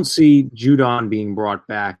I don't see Judon being brought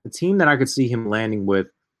back. The team that I could see him landing with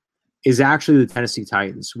is actually the Tennessee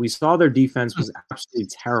Titans. We saw their defense was absolutely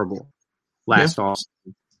terrible last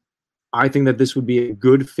offseason. I think that this would be a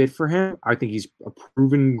good fit for him. I think he's a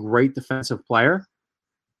proven great defensive player,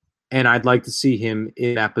 and I'd like to see him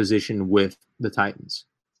in that position with the Titans.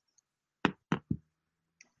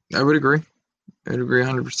 I would agree. I'd agree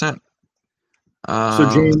 100%. So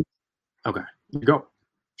James, okay, go.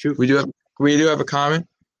 Shoot. We do have a comment.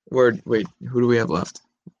 Wait, who do we have left?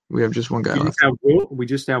 We have just one guy left. We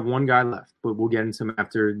just have one guy left, but we'll get into him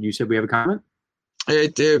after you said we have a comment.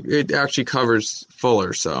 It actually covers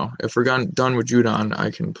Fuller, so if we're done with Judon, I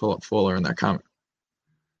can pull up Fuller in that comment.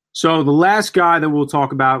 So the last guy that we'll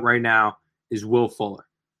talk about right now is Will Fuller.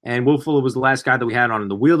 And Will Fuller was the last guy that we had on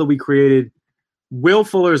the wheel that we created. Will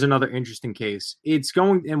Fuller is another interesting case.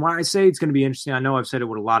 And when I say it's going to be interesting, I know I've said it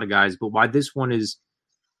with a lot of guys, but why this one is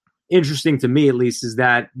interesting to me at least is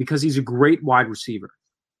that because he's a great wide receiver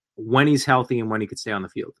when he's healthy and when he could stay on the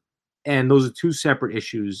field. And those are 2 separate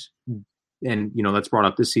issues. And, you know, that's brought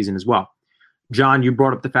up this season as well. John, you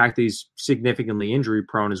brought up the fact that he's significantly injury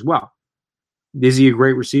prone as well. Is he a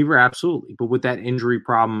great receiver? Absolutely. But with that injury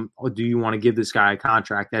problem, do you want to give this guy a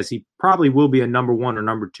contract, as he probably will be a number 1 or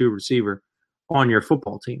number 2 receiver on your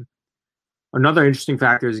football team? Another interesting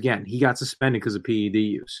factor is, again, he got suspended because of PED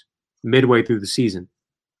use midway through the season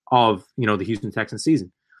of, you know, the Houston Texans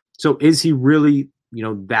season. So is he really, you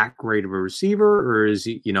know, that great of a receiver, or is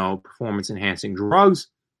he, you know, performance enhancing drugs,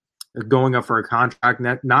 going up for a contract,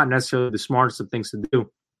 not necessarily the smartest of things to do,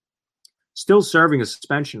 still serving a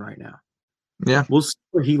suspension right now. Yeah. We'll see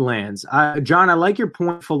where he lands. John, I like your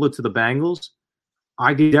point, Fuller to the Bengals.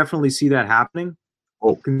 I can definitely see that happening.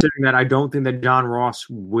 Considering that I don't think that John Ross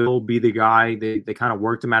will be the guy. They kind of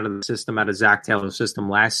worked him out of the system, out of Zach Taylor's system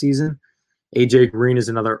last season. AJ Green is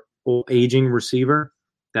another aging receiver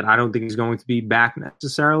that I don't think is going to be back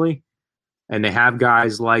necessarily. And they have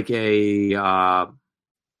guys like forget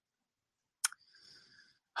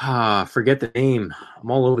the name.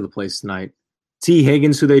 I'm all over the place tonight. T.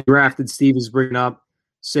 Higgins, who they drafted. Steve is bringing up,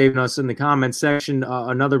 saving us in the comment section.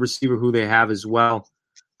 Another receiver who they have as well.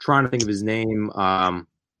 Trying to think of his name. I'm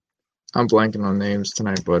blanking on names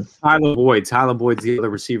tonight, bud. Tyler Boyd. Tyler Boyd's the other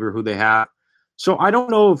receiver who they have. So I don't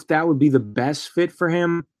know if that would be the best fit for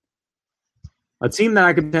him. A team that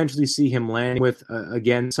I could potentially see him landing with,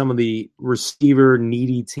 again, some of the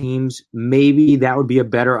receiver-needy teams, maybe that would be a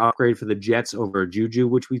better upgrade for the Jets over Juju,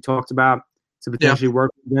 which we talked about, to potentially work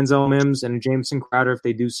with Denzel Mims and Jameson Crowder if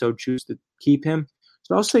they do so choose to keep him.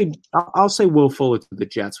 So I'll say Will Fuller to the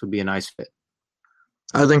Jets would be a nice fit.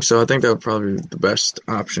 I think so. I think that would probably be the best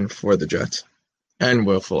option for the Jets and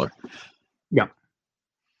Will Fuller. Yeah.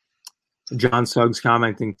 John Suggs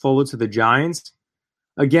commenting Fuller to the Giants.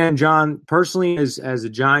 Again, John, personally, as a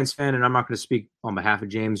Giants fan, and I'm not going to speak on behalf of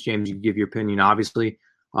James. James, you can give your opinion, obviously.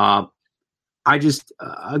 A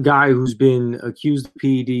guy who's been accused of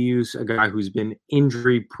PED use, a guy who's been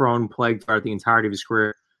injury-prone, plagued throughout the entirety of his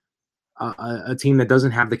career, a team that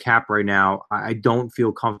doesn't have the cap right now, I don't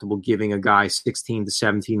feel comfortable giving a guy $16 to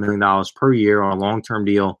 $17 million per year on a long-term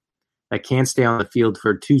deal that can't stay on the field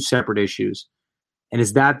for two separate issues. And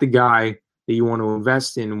is that the guy that you want to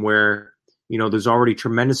invest in where, there's already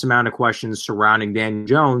tremendous amount of questions surrounding Daniel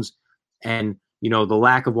Jones, and, the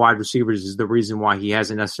lack of wide receivers is the reason why he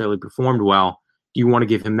hasn't necessarily performed well. Do you want to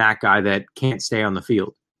give him that guy that can't stay on the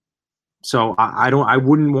field? So I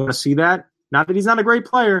wouldn't want to see that. Not that he's not a great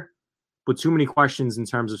player, but too many questions in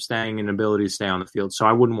terms of staying and ability to stay on the field. So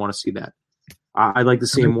I wouldn't want to see that. I'd like to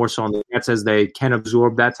see him more so on the Jets as they can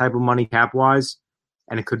absorb that type of money cap-wise,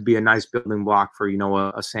 and it could be a nice building block for,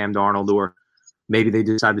 a Sam Darnold, or maybe they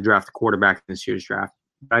decide to draft a quarterback in this year's draft.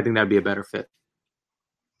 But I think that'd be a better fit.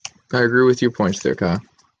 I agree with your points there, Kyle.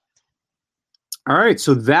 All right,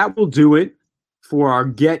 so that will do it for our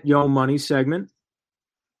Get Yo Money segment.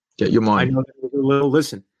 Get your money. I know that was a little,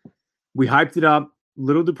 listen, we hyped it up.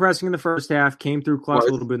 Little depressing in the first half, came through clutch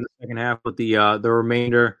a little bit in the second half, but the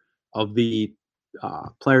remainder of the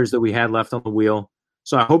players that we had left on the wheel.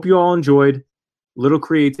 So I hope you all enjoyed. Little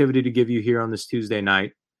creativity to give you here on this Tuesday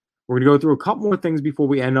night. We're going to go through a couple more things before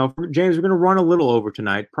we end off. James, we're going to run a little over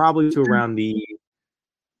tonight, probably to around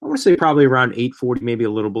I want to say probably around 8:40, maybe a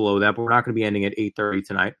little below that, but we're not going to be ending at 8:30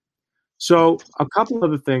 tonight. So a couple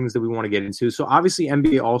other things that we want to get into. So obviously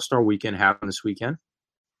NBA All-Star Weekend happened this weekend.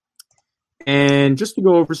 And just to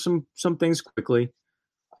go over some things quickly,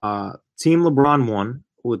 Team LeBron won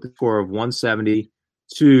with the score of 170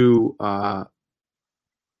 to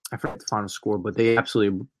I forgot the final score, but they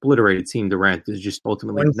absolutely obliterated Team Durant. Is just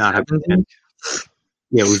ultimately not having.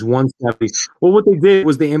 Yeah, it was 170. Well, what they did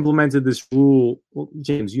was they implemented this rule. Well,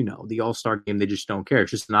 James, the All-Star game, they just don't care.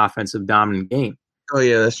 It's just an offensive dominant game. Oh,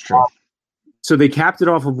 yeah, that's true. So they capped it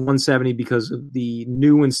off of 170 because of the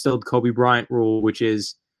new instilled Kobe Bryant rule, which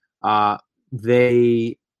is I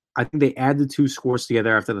think they add the two scores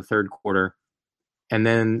together after the third quarter, and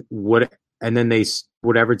then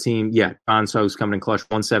whatever team, John Suggs coming in clutch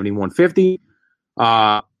 170, 150,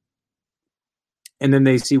 and then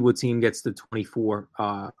they see what team gets the 24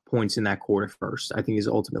 points in that quarter first. I think is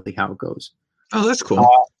ultimately how it goes. Oh, that's cool.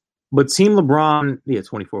 But Team LeBron,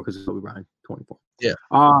 24 because it's Kobe Bryant, 24. Yeah.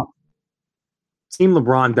 Team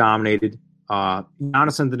LeBron dominated. Giannis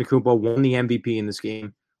Antetokounmpo won the MVP in this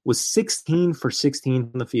game. Was 16 for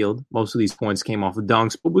 16 from the field. Most of these points came off of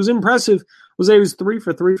dunks, but was impressive was that he was 3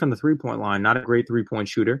 for 3 from the three-point line. Not a great three-point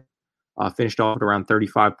shooter. Finished off at around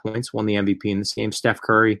 35 points. Won the MVP in this game. Steph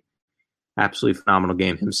Curry, absolutely phenomenal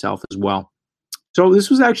game himself as well. So this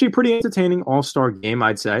was actually a pretty entertaining all-star game,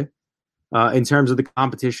 I'd say. In terms of the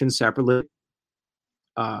competition separately,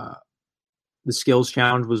 the skills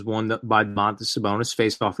challenge was won by Domantas Sabonis,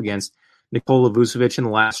 faced off against Nikola Vucevic in the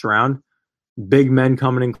last round. Big men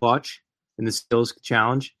coming in clutch in the skills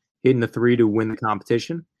challenge, hitting the three to win the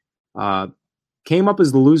competition. Came up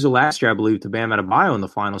as the loser last year, I believe, to Bam Adebayo in the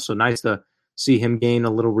final. So nice to see him gain a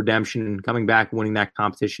little redemption and coming back, winning that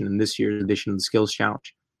competition in this year's edition of the skills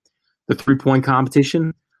challenge. The three-point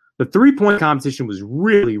competition. The three-point competition was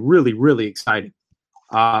really, really, really exciting.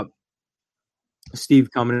 Steve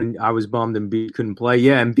coming in, I was bummed Embiid couldn't play.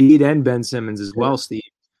 Yeah, Embiid and Ben Simmons as well, Steve.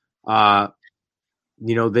 They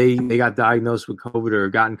got diagnosed with COVID or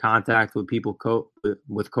got in contact with people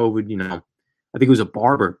with COVID, I think it was a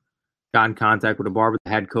barber, got in contact with a barber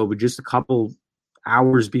that had COVID just a couple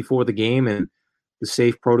hours before the game, and the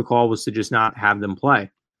safe protocol was to just not have them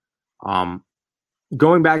play.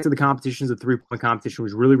 Going back to the competitions, the 3-point competition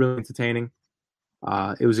was really, really entertaining.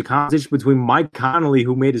 It was a competition between Mike Conley,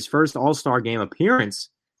 who made his first All-Star game appearance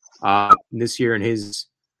this year in his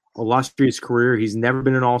illustrious career. He's never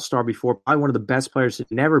been an All-Star before, probably one of the best players to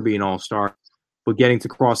never be an All-Star, but getting to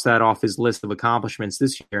cross that off his list of accomplishments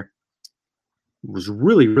this year was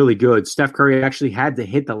really, really good. Steph Curry actually had to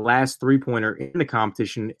hit the last three-pointer in the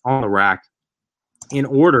competition on the rack in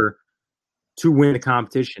order to win the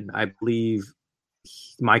competition. I believe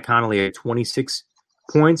Mike Conley had 26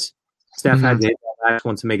 points. Steph had to hit that last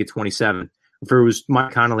one to make it 27. If it was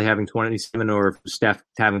Mike Conley having 27 or if it was Steph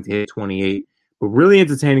having to hit 28. But really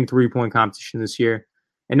entertaining 3-point competition this year.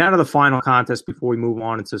 And now to the final contest before we move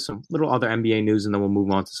on into some little other NBA news, and then we'll move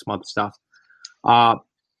on to some other stuff.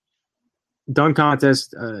 Dunk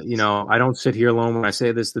contest, I don't sit here alone when I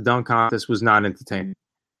say this. The dunk contest was not entertaining.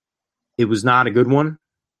 It was not a good one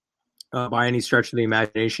by any stretch of the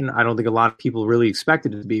imagination. I don't think a lot of people really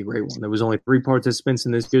expected it to be a great one. There was only 3 participants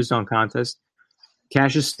in this year's dunk contest.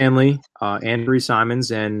 Cassius Stanley, Andrew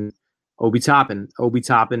Simons, and Obi Toppin. Obi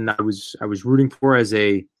Toppin, I was rooting for as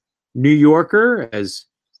a New Yorker, as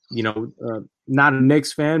not a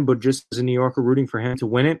Knicks fan, but just as a New Yorker rooting for him to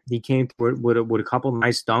win it. He came through it with a couple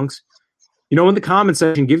nice dunks. In the comment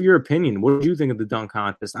section, give your opinion. What did you think of the dunk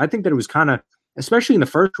contest? I think that it was kind of, especially in the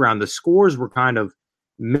first round, the scores were kind of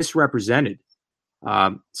misrepresented.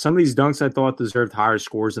 Some of these dunks I thought deserved higher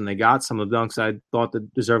scores than they got. Some of the dunks I thought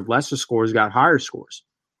that deserved lesser scores got higher scores.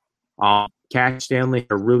 Cash Stanley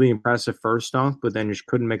had a really impressive first dunk, but then just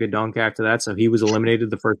couldn't make a dunk after that, so he was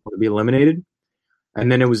eliminated, the first one to be eliminated.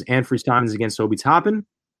 And then it was Anthony Simons against Obi Toppin.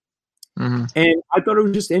 And I thought it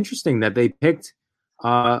was just interesting that they picked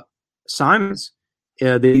Simons.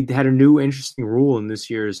 They had a new interesting rule in this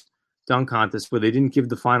year's dunk contest where they didn't give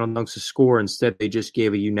the final dunks a score. Instead, they just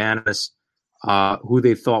gave a unanimous who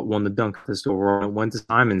they thought won the dunk contest overall. It went to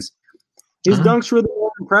Simons. His dunks really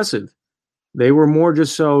weren't impressive. They were more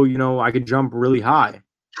just so, I could jump really high.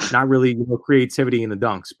 Not really creativity in the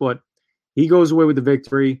dunks. But he goes away with the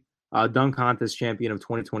victory, dunk contest champion of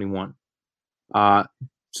 2021.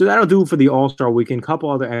 So that'll do it for the All-Star Weekend. Couple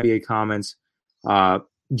other NBA comments.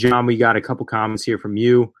 John, we got a couple comments here from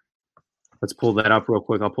you. Let's pull that up real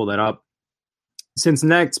quick. I'll pull that up. Since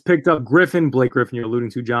Nets picked up Blake Griffin, you're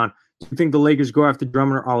alluding to, John, do you think the Lakers go after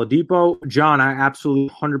Drummond or Oladipo? John, I absolutely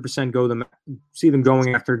 100% see them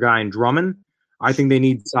going after a guy in Drummond. I think they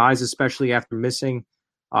need size, especially after missing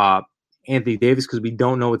Anthony Davis, because we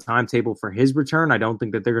don't know a timetable for his return. I don't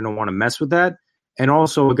think that they're going to want to mess with that. And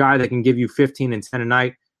also a guy that can give you 15 and 10 a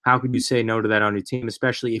night. How could you say no to that on your team,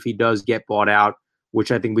 especially if he does get bought out,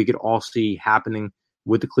 which I think we could all see happening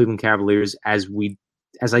with the Cleveland Cavaliers, as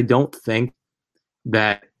I don't think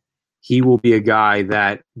that he will be a guy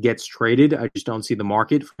that gets traded. I just don't see the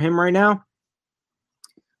market for him right now.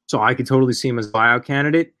 So I could totally see him as a buyout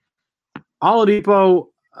candidate. Oladipo,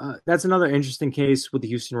 that's another interesting case with the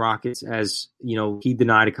Houston Rockets, as he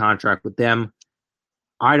denied a contract with them.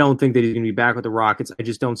 I don't think that he's going to be back with the Rockets. I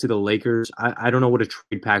just don't see the Lakers. I don't know what a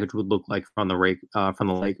trade package would look like from the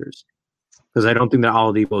Lakers, because I don't think that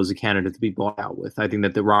Oladipo is a candidate to be bought out with. I think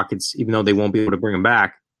that the Rockets, even though they won't be able to bring him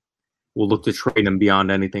back, will look to trade him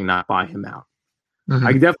beyond anything, not buy him out.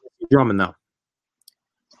 I can definitely see Drummond, though.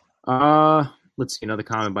 Let's see another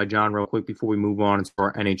comment by John real quick before we move on into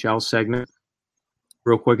our NHL segment.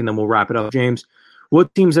 Real quick, and then we'll wrap it up. James,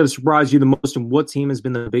 what teams have surprised you the most, and what team has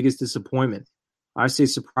been the biggest disappointment? I say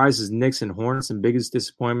surprise is Knicks and Hornets, and biggest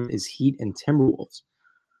disappointment is Heat and Timberwolves.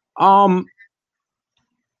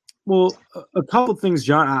 Well, a couple things,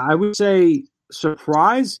 John. I would say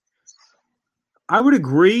surprise. I would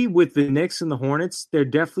agree with the Knicks and the Hornets. They're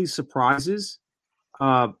definitely surprises.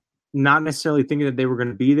 Not necessarily thinking that they were going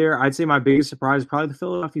to be there. I'd say my biggest surprise is probably the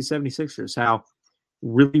Philadelphia 76ers. How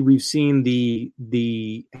really we've seen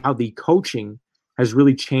how the coaching has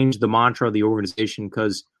really changed the mantra of the organization,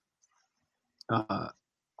 because I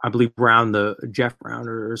believe Jeff Brown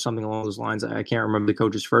or something along those lines. I can't remember the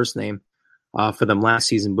coach's first name for them last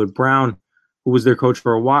season, but Brown, who was their coach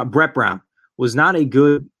for a while, Brett Brown, was not a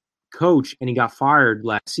good coach, and he got fired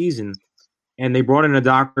last season. And they brought in a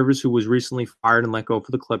Doc Rivers, who was recently fired and let go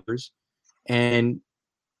for the Clippers. And,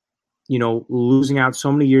 losing out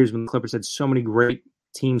so many years when the Clippers had so many great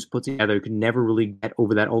teams put together, could never really get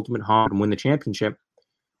over that ultimate hump and win the championship.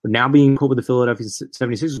 But now being put with the Philadelphia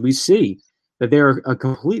 76ers, we see that they're a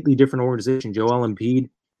completely different organization. Joel Embiid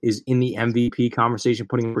is in the MVP conversation,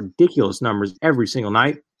 putting up ridiculous numbers every single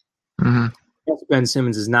night. Ben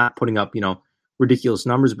Simmons is not putting up, ridiculous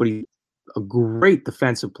numbers, but he's a great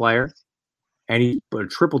defensive player, and he's a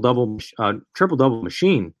triple-double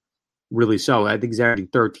machine, really so. I think he's averaging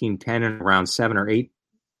 13, 10, and around 7 or 8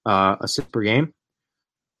 assists per game.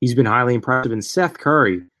 He's been highly impressive. And Seth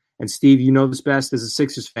Curry, and Steve, you know this best as a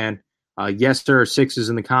Sixers fan. Yes, sir, Sixers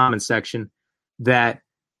in the comments section. That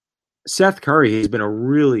Seth Curry has been a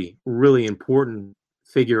really, really important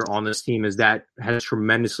figure on this team, as that has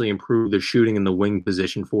tremendously improved the shooting in the wing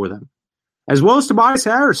position for them. As well as Tobias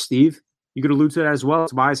Harris, Steve. You could allude to that as well.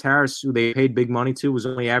 Tobias Harris, who they paid big money to, was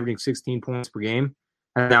only averaging 16 points per game.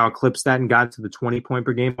 Has now eclipsed that and got to the 20-point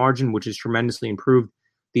per game margin, which has tremendously improved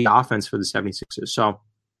the offense for the 76ers. So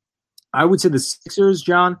I would say the Sixers,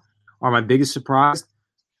 John, are my biggest surprise.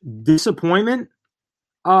 Disappointment?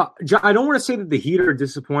 John, I don't want to say that the Heat are a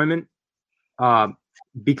disappointment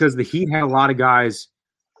because the Heat had a lot of guys,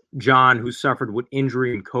 John, who suffered with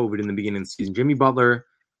injury and COVID in the beginning of the season. Jimmy Butler,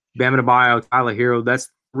 Bam Adebayo, Tyler Hero, that's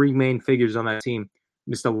three main figures on that team.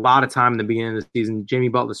 Missed a lot of time in the beginning of the season. Jimmy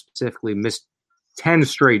Butler specifically missed 10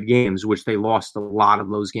 straight games, which they lost a lot of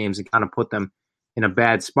those games and kind of put them in a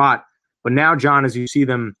bad spot. But now, John, as you see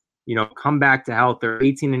them, come back to health, they're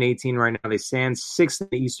 18-18 right now. They stand 6th in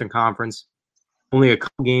the Eastern Conference, only a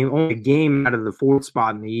game out of the 4th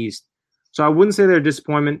spot in the East. So I wouldn't say they're a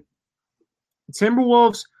disappointment.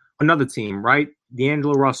 Timberwolves, another team, right?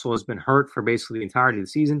 D'Angelo Russell has been hurt for basically the entirety of the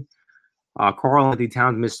season. Karl-Anthony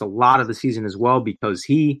Towns missed a lot of the season as well because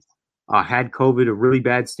he had COVID, a really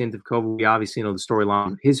bad stint of COVID. We obviously know the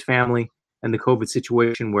storyline of his family and the COVID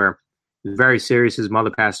situation where it was very serious. His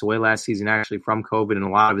mother passed away last season actually from COVID, and a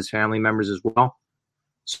lot of his family members as well.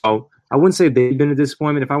 So I wouldn't say they've been a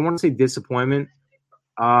disappointment. If I want to say disappointment,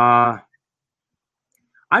 I'd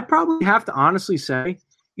probably have to honestly say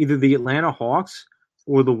either the Atlanta Hawks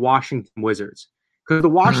or the Washington Wizards. Because the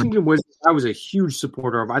Washington Wizards, I was a huge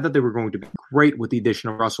supporter of. I thought they were going to be great with the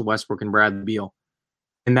addition of Russell Westbrook and Bradley Beal.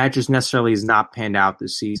 And that just necessarily has not panned out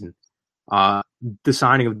this season. The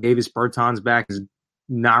signing of Davis Bertans back is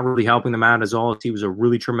not really helping them out as all. He was a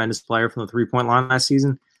really tremendous player from the three-point line last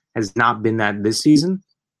season. Has not been that this season.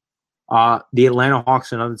 The Atlanta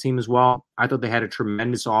Hawks, another team as well. I thought they had a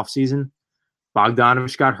tremendous offseason.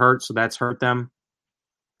 Bogdanovich got hurt, so that's hurt them.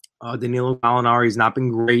 Danilo Gallinari has not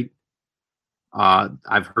been great.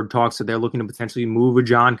 I've heard talks that they're looking to potentially move a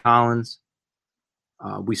John Collins.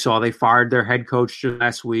 We saw they fired their head coach just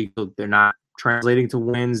last week. So they're not translating to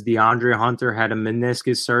wins. DeAndre Hunter had a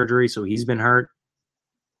meniscus surgery, so he's been hurt.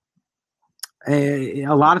 A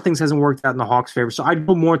lot of things hasn't worked out in the Hawks' favor. So I'd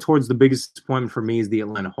go more towards the biggest disappointment for me is the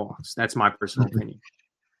Atlanta Hawks. That's my personal opinion.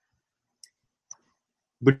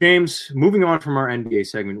 But James, moving on from our NBA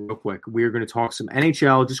segment real quick, we are going to talk some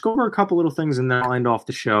NHL. Just go over a couple little things and then I'll end off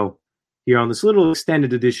the show here on this little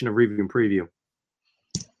extended edition of Review and Preview.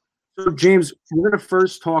 So, James, we're going to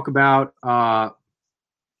first talk about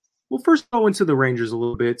we'll first go into the Rangers a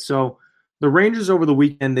little bit. So, the Rangers over the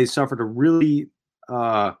weekend, they suffered a really,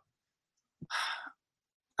 I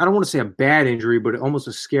don't want to say a bad injury, but almost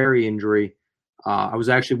a scary injury. I was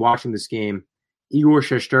actually watching this game. Igor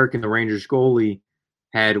Shesterkin, the Rangers goalie,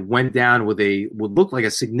 had went down with what looked like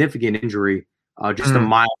a significant injury, just a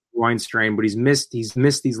mild groin strain, but he's missed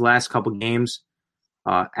these last couple games.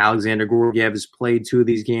 Alexander Georgiev has played 2 of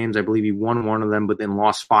these games. I believe he won one of them, but then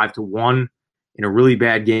lost 5-1 in a really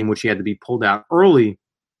bad game, which he had to be pulled out early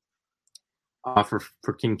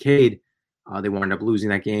for Kincaid. They wound up losing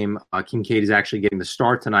that game. Kincaid is actually getting the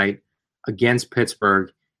start tonight against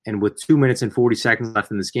Pittsburgh, and with 2 minutes and 40 seconds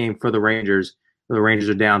left in this game for the Rangers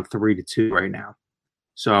are down 3-2 right now.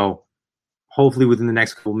 So hopefully within the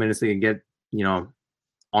next couple of minutes they can get,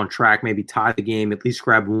 on track, maybe tie the game, at least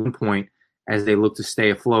grab 1 point as they look to stay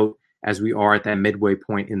afloat as we are at that midway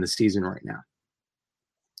point in the season right now.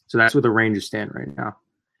 So that's where the Rangers stand right now.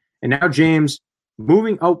 And now, James,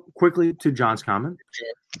 moving quickly to John's comment.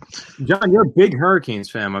 John, you're a big Hurricanes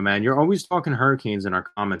fan, my man. You're always talking Hurricanes in our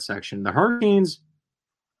comment section. The Hurricanes,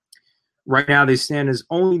 right now, they stand as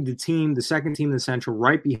only the second team in the Central,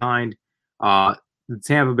 right behind the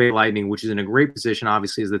Tampa Bay Lightning, which is in a great position,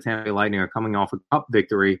 obviously, as the Tampa Bay Lightning are coming off a cup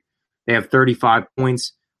victory. They have 35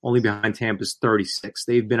 points, only behind Tampa's 36.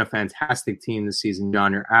 They've been a fantastic team this season,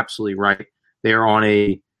 John. You're absolutely right. They're on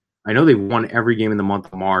I know they've won every game in the month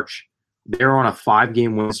of March. They're on a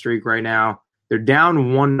 5-game win streak right now. They're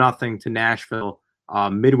down 1-0 to Nashville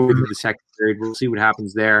midway through the second period. We'll see what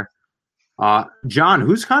happens there. John,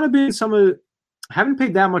 who's kind of been haven't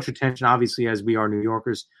paid that much attention, obviously, as we are New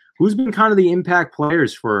Yorkers. Who's been kind of the impact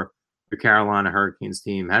players for the Carolina Hurricanes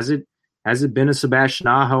team? Has it been a Sebastian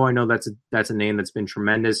Aho? I know that's a name that's been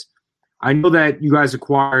tremendous. I know that you guys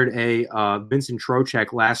acquired a Vincent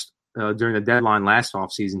Trocheck last during the deadline last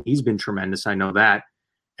offseason. He's been tremendous. I know that.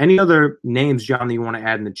 Any other names, John, that you want to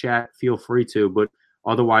add in the chat, feel free to. But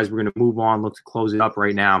otherwise, we're going to move on, look to close it up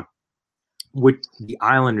right now with the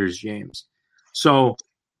Islanders, James. So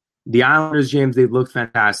the Islanders, James, they look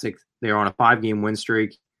fantastic. They're on a 5-game win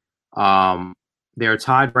streak. They are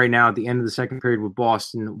tied right now at the end of the second period with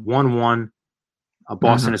Boston, 1-1.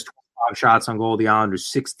 Boston has 25 shots on goal. The Islanders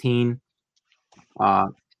 16.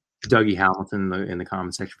 Dougie Hamilton in the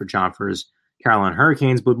comment section for John for his Carolina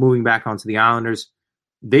Hurricanes. But moving back onto the Islanders,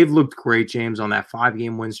 they've looked great, James, on that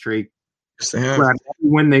 5-game win streak. Yes, they have. Every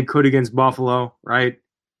win they could against Buffalo, right?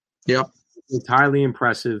 Yep. Entirely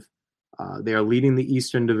impressive. They are leading the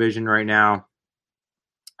Eastern Division right now.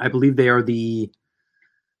 I believe they are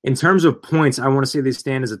in terms of points, I want to say they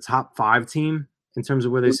stand as a top 5 team in terms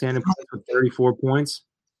of where they stand in points with 34 points.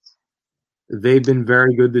 They've been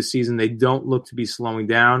very good this season. They don't look to be slowing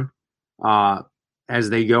down as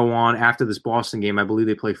they go on. After this Boston game, I believe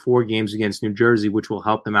they play 4 games against New Jersey, which will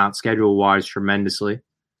help them out schedule-wise tremendously.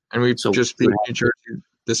 And we just beat New Jersey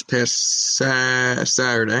this past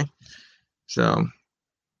Saturday. So,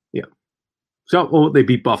 yeah. So, they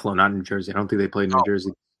beat Buffalo, not New Jersey. I don't think they played New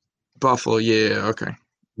Jersey. Buffalo, yeah, okay.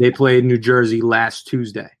 They played New Jersey last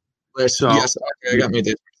Tuesday. Yes, okay, I got me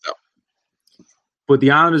there. But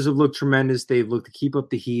the Islanders have looked tremendous. They've looked to keep up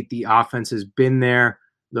the heat. The offense has been there.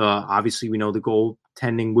 Obviously, we know the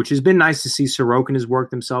goaltending, which has been nice to see. Sorokin has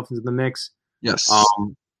worked himself into the mix. Yes.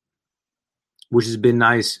 Which has been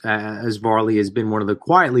nice, as Varley has been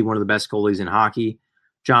quietly one of the best goalies in hockey.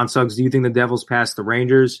 John Suggs, do you think the Devils pass the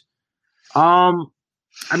Rangers? John,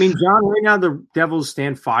 right now the Devils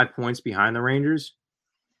stand 5 points behind the Rangers.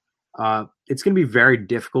 It's going to be very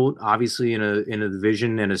difficult, obviously, in a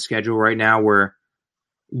division and a schedule right now where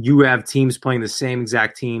you have teams playing the same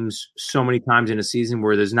exact teams so many times in a season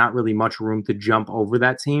where there's not really much room to jump over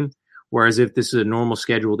that team. Whereas if this is a normal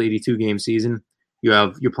scheduled 82-game season,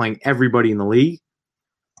 you're playing everybody in the league.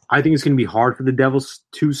 I think it's going to be hard for the Devils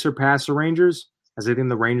to surpass the Rangers, as I think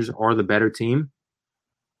the Rangers are the better team.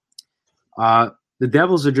 The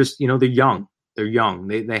Devils are just, they're young. They're young.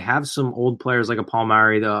 They have some old players like a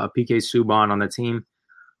Palmieri, a PK Subban on the team.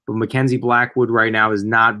 But Mackenzie Blackwood right now has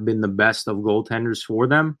not been the best of goaltenders for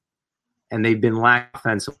them. And they've been lacking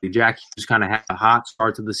offensively. Jack Hughes kind of had a hot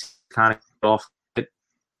start to the season, kind of got off it.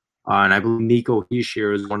 And I believe Nico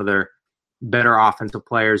Hischier is one of their better offensive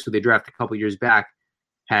players who they drafted a couple years back,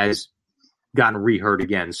 has gotten re-hurt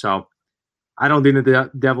again. So I don't think that the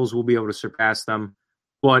Devils will be able to surpass them.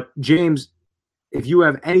 But, James, if you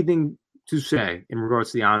have anything to say in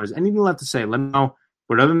regards to the Islanders, anything left to say, let me know.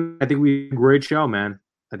 But other than that, I think we had a great show, man.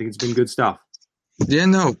 I think it's been good stuff. Yeah,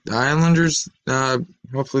 no, the Islanders,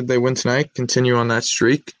 hopefully they win tonight, continue on that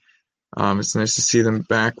streak. It's nice to see them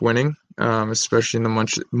back winning, especially in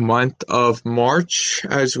the month of March,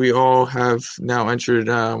 as we all have now entered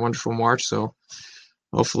wonderful March. So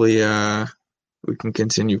hopefully we can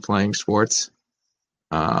continue playing sports.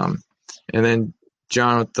 And then,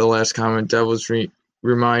 John, with the last comment, Devils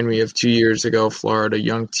remind me of 2 years ago, Florida,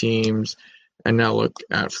 young teams, and now look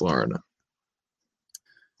at Florida.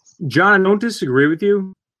 John, I don't disagree with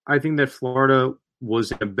you. I think that Florida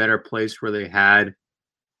was in a better place where they had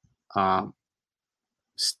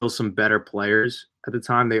still some better players at the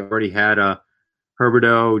time. They already had Jonathan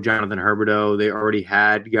Huberdeau. They already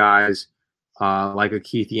had guys like a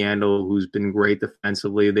Keith Yandel, who's been great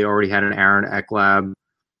defensively. They already had an Aaron Ekblad.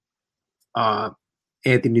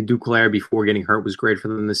 Anthony Duclair, before getting hurt, was great for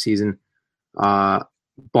them this season. Alexander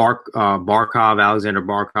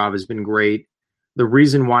Barkov has been great. The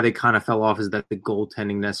reason why they kind of fell off is that the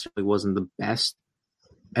goaltending necessarily wasn't the best.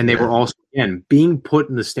 And they were also, again, being put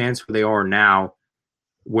in the stance where they are now,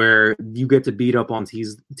 where you get to beat up on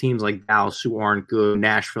teams like Dallas who aren't good,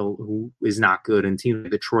 Nashville who is not good, and teams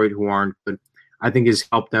like Detroit who aren't good, I think has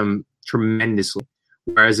helped them tremendously.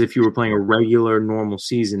 Whereas if you were playing a regular, normal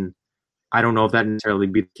season, I don't know if that necessarily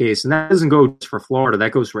be the case. And that doesn't go just for Florida.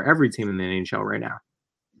 That goes for every team in the NHL right now.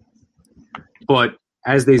 But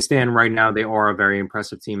as they stand right now, they are a very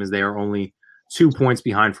impressive team, as they are only 2 points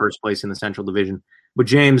behind first place in the Central Division. But,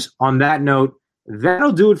 James, on that note,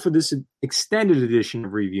 that'll do it for this extended edition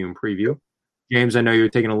of Review and Preview. James, I know you're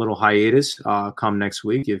taking a little hiatus come next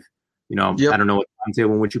week. If I don't know what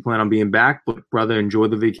timetable in which you plan on being back, but, brother, enjoy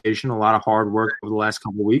the vacation. A lot of hard work over the last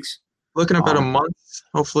couple of weeks. Looking about a month.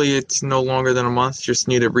 Hopefully it's no longer than a month. Just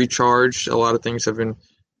need to recharge. A lot of things have been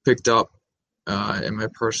picked up in my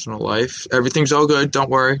personal life. Everything's all good. Don't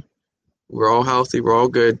worry. We're all healthy. We're all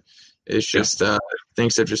good. It's just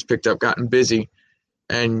things have just picked up, gotten busy,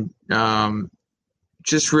 and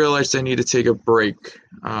just realized I need to take a break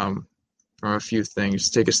from a few things,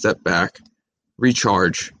 take a step back,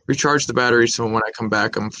 recharge the battery, so when I come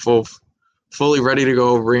back, I'm fully ready to go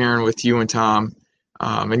over here with you and Tom.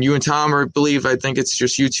 And you and Tom I think it's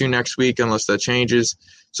just you two next week, unless that changes.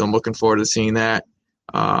 So I'm looking forward to seeing that.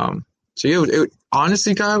 So yeah,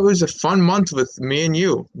 honestly, guys, it was a fun month with me and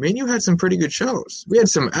you. Me and you had some pretty good shows. We had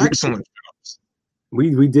some excellent shows.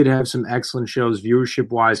 We did have some excellent shows,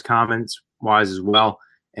 viewership-wise, comments-wise as well.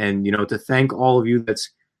 And, to thank all of you that's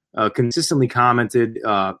consistently commented,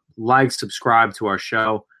 liked, subscribed to our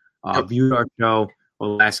show, viewed our show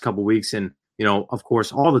over the last couple of weeks. And, of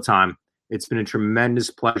course, all the time, it's been a tremendous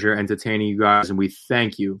pleasure entertaining you guys. And we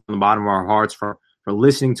thank you from the bottom of our hearts for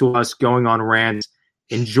listening to us, going on rants,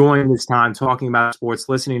 enjoying this time, talking about sports,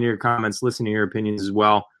 listening to your comments, listening to your opinions as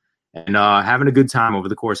well, and having a good time over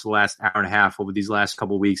the course of the last hour and a half over these last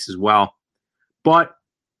couple of weeks as well. But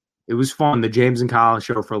it was fun, the James and Kyle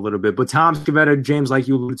show for a little bit. But Tom Scavetta, James, like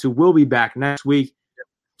you alluded to, will be back next week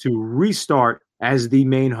to restart as the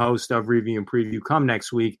main host of Review and Preview come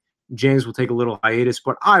next week. James will take a little hiatus,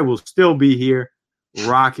 but I will still be here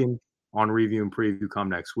rocking on Review and Preview come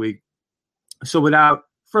next week. So without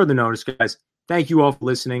further notice, guys, thank you all for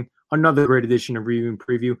listening. Another great edition of Review and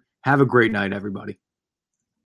Preview. Have a great night, everybody.